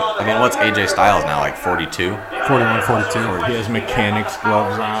holding him up. I mean, what's AJ Styles now, like 42? 41, 42. He has mechanics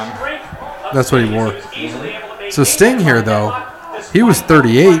gloves on. That's what he wore. So Sting here, though, he was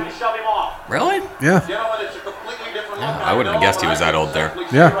 38. Really? Yeah. Yeah, I wouldn't have guessed he was that old there.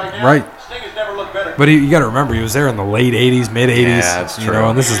 Yeah, right. But you got to remember, he was there in the late 80s, mid 80s. Yeah, that's true. You know,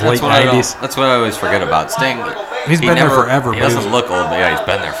 and this is late That's what I don't- 90s. That's what I always forget about Sting. He's He been there never- forever. He but doesn't look old, but yeah, he's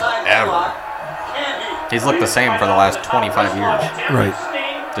been there forever. He's looked the same for the last 25 years, Right.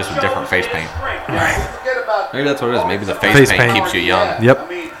 just with different face paint. Right. Maybe that's what it is. Maybe the face paint keeps you young. Yep.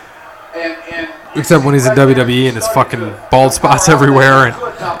 Except when he's in WWE and it's fucking bald spots everywhere.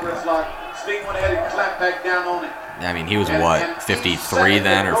 And I mean, he was what, 53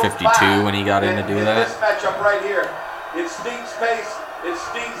 then or 52 when he got in to do that? This matchup right here, it's Sting's pace, it's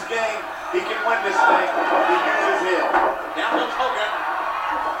Sting's game. He can win this thing. He uses his. Down goes Hogan.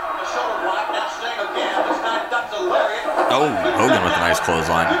 The shoulder block. Now Sting again. This time ducks a lariat. Oh, Hogan with a nice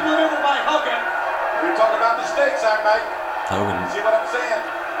clothesline. Good maneuver by Hogan. We talk about mistakes, Iron Mike. Hogan See what I'm saying?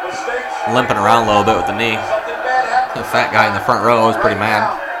 Mistakes. limping around a little bit with the knee. Something bad happens. The fat guy in the front row was pretty Right mad.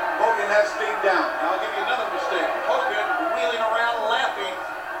 now, Hogan has Sting down. Now I'll give you another mistake. Hogan wheeling around laughing.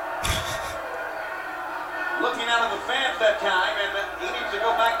 Looking out at the fans that time, and then he needs to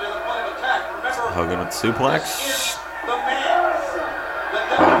go back to the point of attack. Remember, Hogan with suplex. is the man. The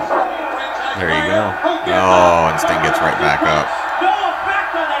franchise There you player, go. Hogan. Oh, and Sting gets right back up. No effect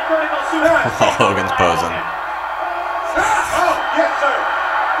on that vertical suplex. Oh, Hogan's posing. Oh, yes, sir.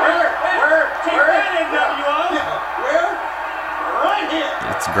 Where? Where? Right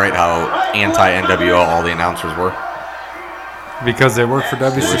here. It's great how anti-NWO all the announcers were. because they work for They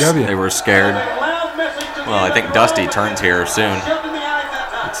WCW. were scared. Loud message to Well, I think Dusty turns here soon. Shoved in the eyes that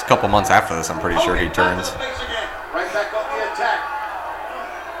time. It's a couple months after this, I'm pretty sure he turns. Right back on the attack.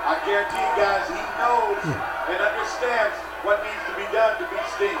 I guarantee you guys, he knows and understands what needs to be done to beat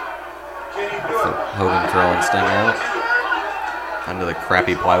Sting. Can he do it? Hogan throwing Sting out under the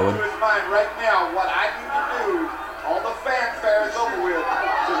crappy plywood. To his mind right now, what I need to do, all the fanfare is over with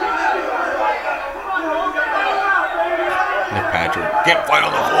to beat Sting. Nick Patrick can't fight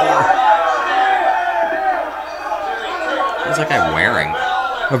on the floor. What's that guy wearing?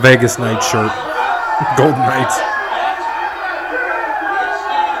 A Vegas Knight shirt. Golden Knights.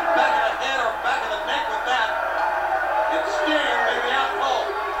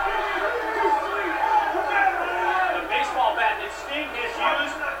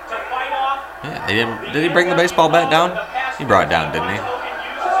 Yeah, he didn't. Did he bring the baseball bat down? He brought it down, didn't he?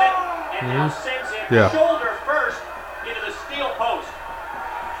 Yeah. Shoulder first into the steel post.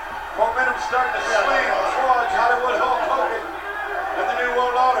 Momentum starting to swing towards Hollywood Hulk Hogan and the New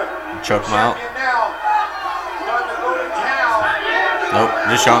World Order. Choke him out. Champion now, starting to go to town. Nope,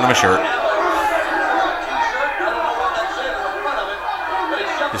 just showing him a shirt.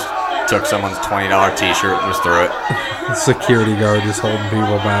 Just took someone's $20 T-shirt and just threw it. Security guard just holding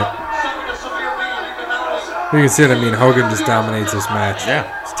people back. You can see it. I mean, Hogan just dominates this match. Yeah.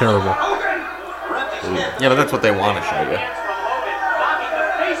 It's terrible. Yeah, but that's what they want to show you.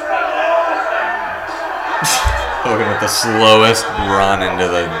 Hogan with the slowest run into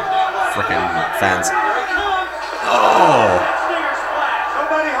the freaking fence. Oh!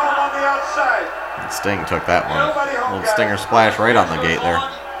 Nobody home on the outside. Sting took that one. Little Stinger splash right on the gate there.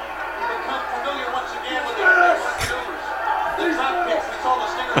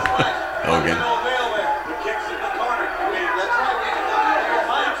 Hogan.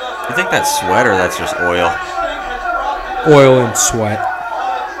 You think that's sweat or that's just oil? Oil and sweat.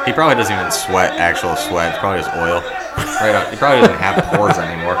 He probably doesn't even sweat actual sweat. It's probably just oil. Right up. He probably doesn't have pores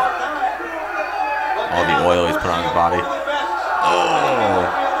anymore. All the oil he's put on his body. Oh.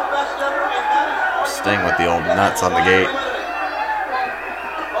 Sting with the old nuts on the gate.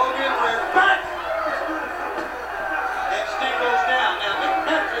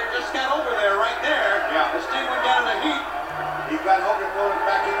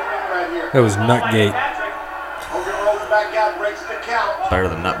 That was Nutgate. Hogan rolls back out, breaks the count.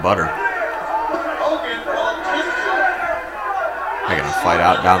 Better than nut butter. Hogan will attempt to. They're gonna fight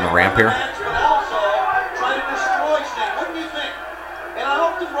out down the ramp here. But also try to destroy Sting. What do you think? And I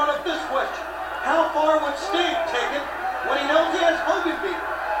often run up this question: how far would Sting take it when he knows he has Hogan beat?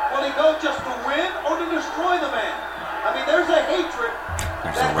 Will he go just to win or to destroy the man? I mean, there's a hatred.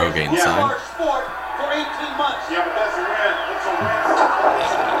 There's the Rogaine sign. For sport for 18 months. Yeah, but that's a win. It's a win.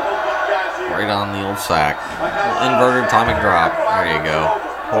 Right on the old sack. Inverted atomic drop. There you go.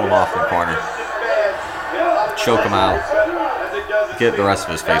 Hold him off in the corner. Choke him out. Get the rest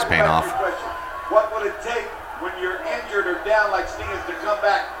of his face paint off. What would it take when you're injured or down like Sting is to come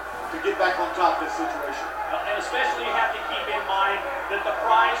back to get back on top of this situation. And especially you have to keep in mind that the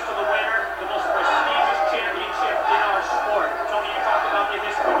prize to the winner, the most prestigious championship in our sport. Tony, you talked about the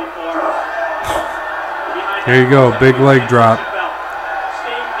history before. Here you go, big leg drop.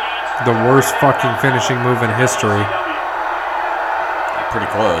 The worst fucking finishing move in history. Pretty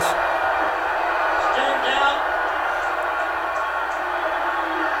close. Sting down.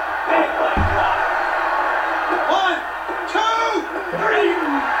 Big leg drop. 1, 2, 3.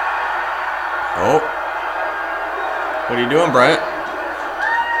 Oh. What are you doing, Brett?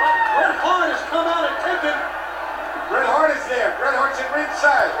 Bret Hart has come out and taken. Bret Hart is there. Bret Hart's in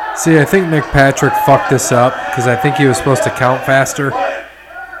ringside. See, I think Nick Patrick fucked this up because I think he was supposed to count faster.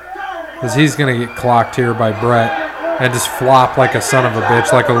 Because he's going to get clocked here by Brett and just flop like a son of a bitch,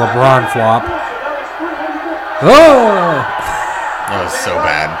 like a LeBron flop. Oh! That was so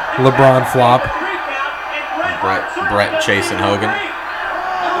bad. LeBron flop. Brett chasing Hogan.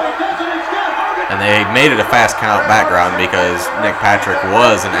 And they made it a fast count background because Nick Patrick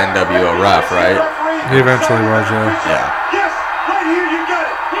was an NWO ref, right? He eventually was, yeah. Yeah. Yes, right here, you got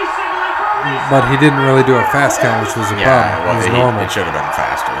it. He's signaling for a reset. But he didn't really do a fast count, which was a Yeah, problem. It was normal. it should have been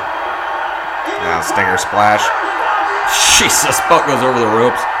faster. Now Stinger splash. Jesus, Buck goes over the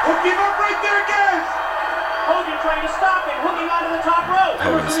ropes. Hook him up right there, guys. Hogan trying to stop him, hooking onto the top rope.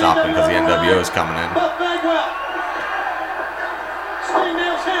 Hogan stopped him because the NWO is coming in. Buck Bagwell. Sting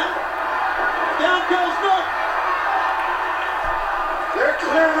nails him. Down goes Buck. They're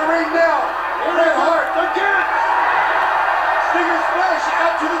clearing the ring now. Bret Hart again. Stinger splash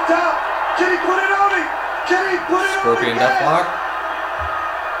out to the top. Can he put it on him? Can he put it Scorpion on him? Deathlock.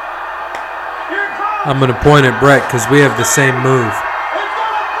 Here it comes. I'm going to point at Brett because we have the same move. It's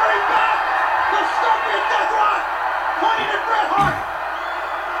gonna bring back the Scorpion Deathlock. Pointing at Bret Hart.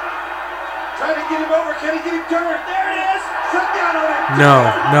 Trying to get him over. Can he get him turned? There it is. Set down on him.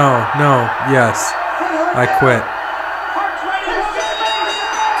 No, yes. Bret Hart I down. quit. Hart's ready to go.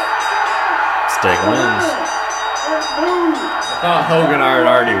 Sting wins. I thought Hogan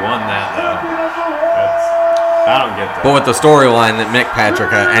already won that, though. I don't get that. But with the storyline that Mick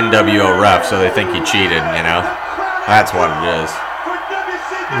Patrick an NWO ref, so they think he cheated, you know? That's what it is.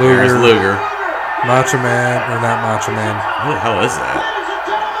 There's Luger, Luger. Macho Man, or not Macho Man. Who the hell is that?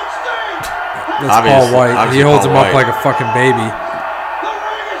 That's Obviously- Paul White. He obviously holds Paul him up White. like a fucking baby.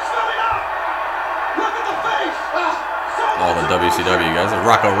 All the WCW guys.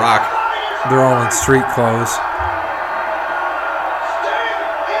 Rocco Rock. They're all in street clothes.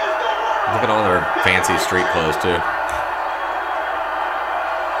 Look at all their fancy street clothes, too.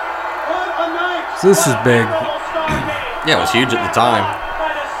 So this is big. Yeah, it was huge at the time.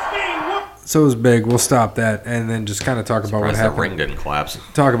 So it was big. We'll stop that and then just kind of talk about what Surprised that happened. ring didn't collapse.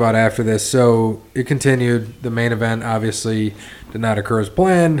 Talk about after this. So it continued. The main event obviously did not occur as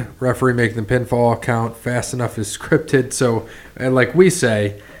planned. Referee making the pinfall count fast enough is scripted. So, and like we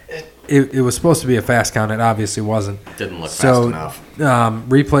say, it was supposed to be a fast count. It obviously wasn't. Didn't look So, fast enough.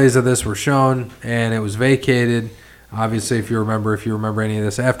 replays of this were shown, and it was vacated. Obviously, if you remember any of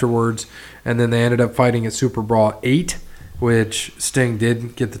this afterwards, and then they ended up fighting at Super Brawl 8, which Sting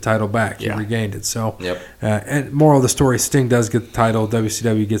did get the title back. Yeah. He regained it. So, Yep. and moral of the story: Sting does get the title.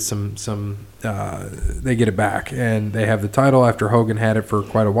 WCW gets some. They get it back, and they have the title after Hogan had it for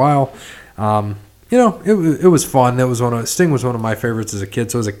quite a while. You know, it was fun. Sting was one of my favorites as a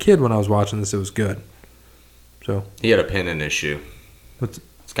kid. So as a kid, when I was watching this, it was good. So He had a pin in his shoe. What's-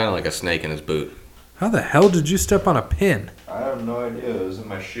 It's kind of like a snake in his boot. how the hell did you step on a pin? I have no idea. It was in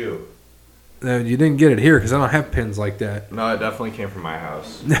my shoe. You didn't get it here because I don't have pins like that. No, it definitely came from my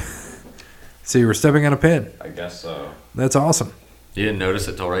house. So you were stepping on a pin. I guess so. That's awesome. You didn't notice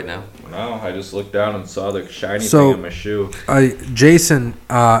it till right now? No, I just looked down and saw the shiny So- thing in my shoe. Jason,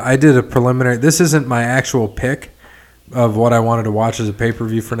 I did a preliminary. This isn't my actual pick of what I wanted to watch as a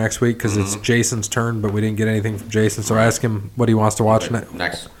pay-per-view for next week because it's Jason's turn, but we didn't get anything from Jason. So I asked him what he wants to watch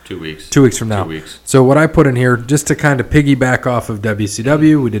Next 2 weeks. 2 weeks from now. 2 weeks. So what I put in here, just to kind of piggyback off of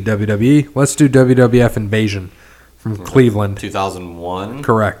WCW, we did WWE. Let's do WWF Invasion from Cleveland. 2001?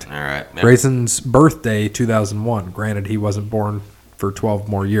 Correct. All right. Yep. Grayson's birthday, 2001. Granted, he wasn't born for 12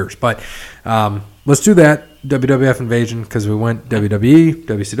 more years. But let's do that. WWF Invasion because we went WWE,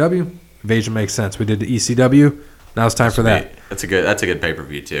 WCW. Invasion makes sense. We did the ECW. Now it's time for that. That's a good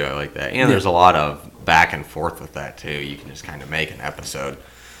pay-per-view, too. I like that. And there's a lot of back and forth with that, too. You can just kind of make an episode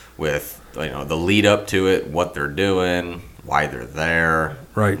with, the lead up to it, what they're doing, why they're there,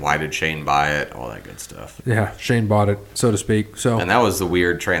 Right. why did Shane buy it, all that good stuff. Yeah, Shane bought it, so to speak. So And that was the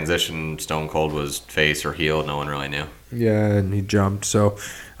weird transition. Stone Cold was face or heel. No one really knew. yeah, and he jumped. So,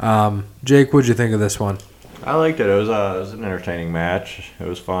 Jake, what'd you think of this one? I liked it. It was an entertaining match. It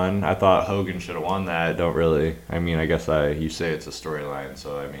was fun. I thought Hogan should have won that. Don't really. I mean, I guess you say it's a storyline,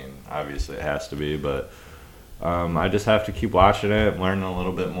 so I mean, obviously it has to be. But I just have to keep watching it. I'm learning a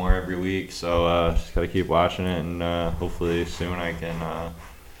little bit more every week, so just gotta keep watching it, and hopefully soon I can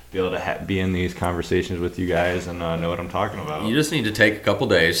be able to be in these conversations with you guys and know what I'm talking about. You just need to take a couple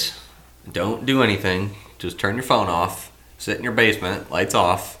days. Don't do anything. Just turn your phone off. Sit in your basement, lights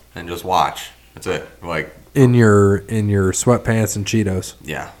off, and just watch. That's it. Like in your sweatpants and Cheetos.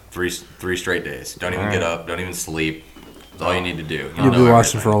 yeah, three straight days. Don't even get up. Don't even sleep. That's all you need to do. You'll be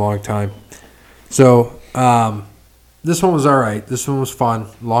watching for a long time. So this one was all right. This one was fun.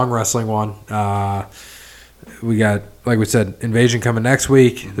 Long wrestling one. We got, like we said, Invasion coming next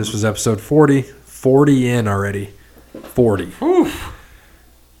week. This was episode 40. 40 in already. 40. Whew.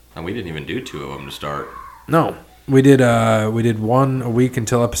 And we didn't even do 2 of them to start. No. We did one a week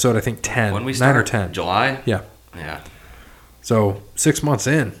until episode, I think, 10. When we started? 9 or 10. July? Yeah. Yeah. So 6 months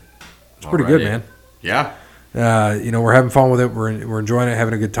in. It's pretty good, man. Yeah. We're having fun with it. We're enjoying it,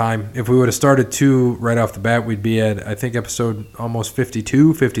 having a good time. If we would have started 2 right off the bat, we'd be at, I think, episode almost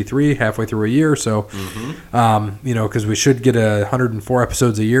 52, 53, halfway through a year. So, because we should get 104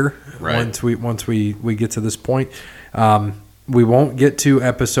 episodes a year once we get to this point. We won't get to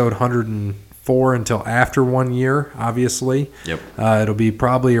episode 104 until after 1 year, obviously. Yep. It'll be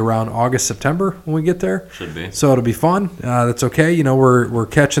probably around August, September when we get there. Should be. So it'll be fun. That's okay. We're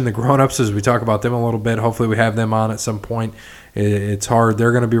catching the grown-ups as we talk about them a little bit. Hopefully we have them on at some point. It's hard.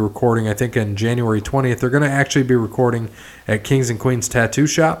 They're going to be recording, I think, on January 20th. They're going to actually be recording at Kings and Queens Tattoo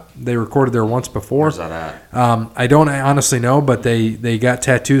Shop. They recorded there once before. Where's that at? I don't honestly know, but they got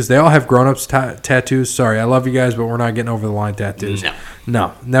tattoos. They all have grown-ups tattoos. Sorry, I love you guys, but we're not getting over the line tattoos.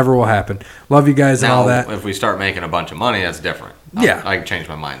 No, never will happen. Love you guys and all that. If we start making a bunch of money, that's different. Yeah. I can change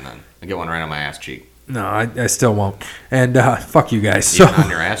my mind then. I get one right on my ass cheek. No, I still won't. And fuck you guys. Even on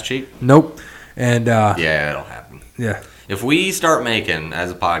your ass cheek? Nope. And yeah, it'll happen. Yeah. If we start making,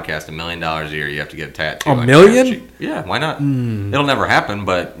 as a podcast, $1 million a year, you have to get a tattoo. $1 million? Yeah, why not? It'll never happen,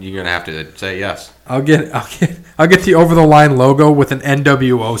 but you're gonna have to say yes. I'll get the over the line logo with an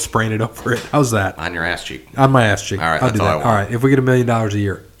NWO spraying it over it. How's that? On your ass cheek. On my ass cheek. All right, I'll that's do all that. I want. All right. If we get $1 million a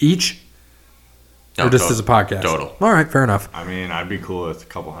year each, No, or just total. as a podcast. Total. All right. Fair enough. I mean, I'd be cool with a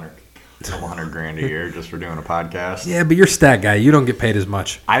couple hundred grand a year just for doing a podcast. Yeah, but you're stat guy. You don't get paid as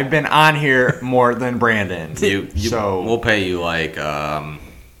much. I've been on here more than Brandon. So we'll pay you like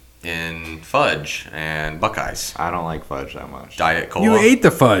in fudge and Buckeyes. I don't like fudge that much. Diet Cola. You ate the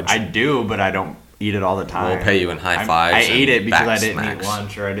fudge. I do, but I don't eat it all the time. We'll pay you in high fives. I ate and it because I back didn't smacks. eat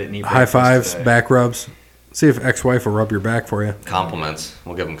lunch or I didn't eat High breakfast fives, today. back rubs. See if ex-wife will rub your back for you. Compliments.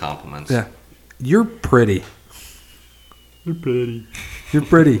 We'll give them compliments. Yeah. You're pretty. You're pretty. You're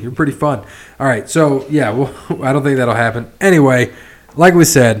pretty. You're pretty fun. All right. So, yeah, well, I don't think that'll happen. Anyway, like we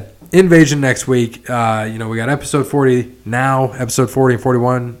said, Invasion next week. We got episode 40 now, episode 40 and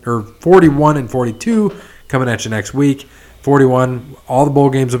 41, or 41 and 42 coming at you next week. 41, all the bowl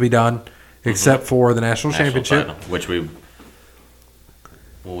games will be done except for the national championship. Title, which will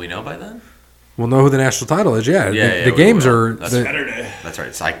we know by then? We'll know who the national title is. Yeah. Yeah, the we games will. are. That's right.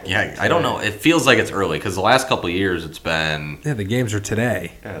 It's I don't know. It feels like it's early because the last couple of years it's been The games are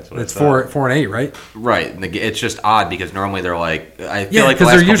today. Yeah, that's what It's I thought. 4 and 8, right? right. It's just odd because normally they're like I feel Yeah, like the because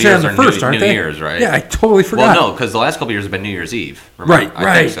last they're couple usually on years the are first, New, aren't New they? Year's, right? Yeah, I totally forgot. Well, no, because the last couple of years have been New Year's Eve. Remember? Right,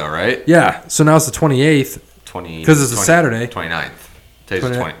 I think so, right? Yeah, so now it's the 28th. 'Cause it's a Saturday. 29th. Today's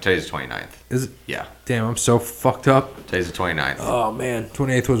the 29th. Is it? Yeah. Damn, I'm so fucked up. Today's the 29th. Oh man,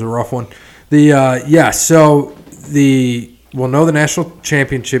 28th was a rough one. We'll know the national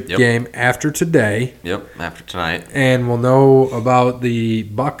championship Yep. game after today, Yep. After tonight. and we'll know about the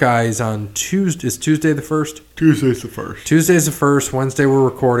Buckeyes on Tuesday. Is Tuesday the 1st? Tuesday's the first. Tuesday's the 1st. Wednesday we're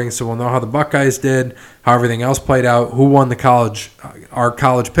recording, so we'll know how the Buckeyes did, how everything else played out, who won our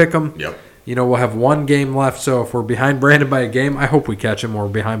college pick'em. Yep. We'll have one game left, so if we're behind Brandon by a game, I hope we catch him. Or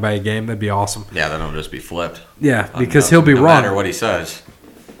we're behind by a game, that'd be awesome. Yeah, then it'll just be flipped. Yeah, because he'll be no wrong. matter what he says.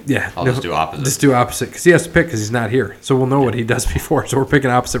 Yeah, I'll just do opposite. Just do opposite because he has to pick because he's not here. So we'll know what he does before. So we're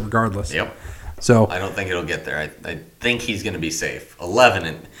picking opposite regardless. Yep. So I don't think it'll get there. I think he's going to be safe. 11.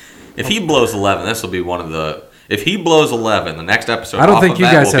 And if he blows 11, this will be one of the. If he blows 11, the next episode. I don't off think of you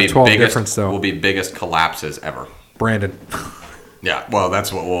that guys will have be 12 biggest, difference, though. Will be biggest collapses ever. Brandon. Yeah. Well,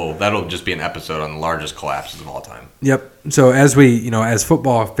 that's what we'll. That'll just be an episode on the largest collapses of all time. Yep. So as as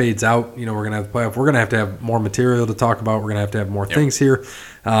football fades out, we're gonna have the playoff. We're gonna have to have more material to talk about. We're gonna have to have more things here.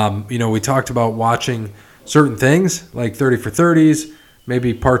 We talked about watching certain things like 30 for 30s,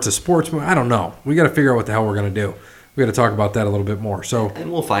 maybe parts of sports. I don't know. We got to figure out what the hell we're gonna do. we got to talk about that a little bit more. So And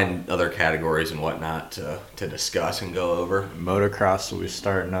we'll find other categories and whatnot to discuss and go over. Motocross will be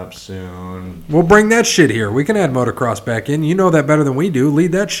starting up soon. we'll bring that shit here. We can add motocross back in. You know that better than we do.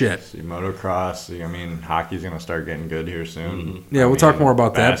 Lead that shit. See, motocross. I mean, hockey's gonna start getting good here soon. Yeah, we'll talk more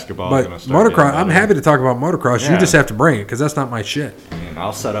about that. Basketball's But gonna start motocross, getting I'm better. happy to talk about motocross. You Yeah. just have to bring it because that's not my shit. I mean,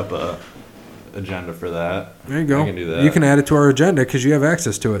 I'll set up a agenda for that. There you go. I can do that. You can add it to our agenda because you have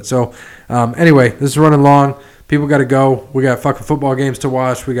access to it. So, anyway, this is running long. People got to go. We got fucking football games to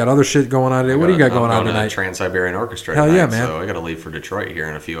watch. We got other shit going on today. What do you got going on to tonight? Trans-Siberian Orchestra Hell tonight, yeah, man. So I got to leave for Detroit here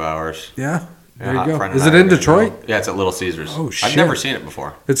in a few hours. Yeah, there Yeah, you hot go. friend Is and it I in are gonna Detroit? go. Yeah, it's at Little Caesars. Oh, I've shit. never seen it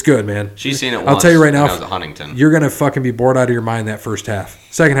before. It's good, man. She's seen it once. I'll tell you right now, when I was at Huntington. You're gonna fucking be bored out of your mind that first half.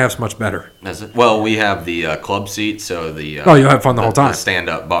 Second half's much better. Is it? Well, we have the club seat, so the Oh, you'll have fun the whole time. The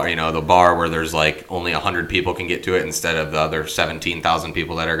stand-up bar, the bar where there's like only 100 people can get to it instead of the other 17,000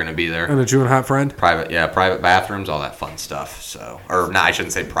 people that are going to be there. And a June hot friend. Private bathrooms, all that fun stuff. So, or no, I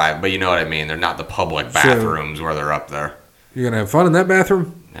shouldn't say private, but you know what I mean. They're not the public bathrooms where they're up there. You're gonna have fun in that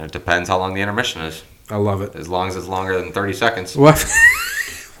bathroom. And it depends how long the intermission is. I love it. As long as it's longer than 30 seconds, We'll have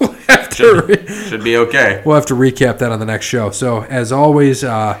we'll have to should be okay. we'll have to recap that on the next show. So as always,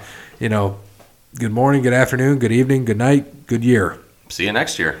 good morning, good afternoon, good evening, good night, good year. See you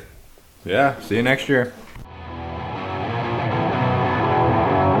next year. Yeah. See you next year.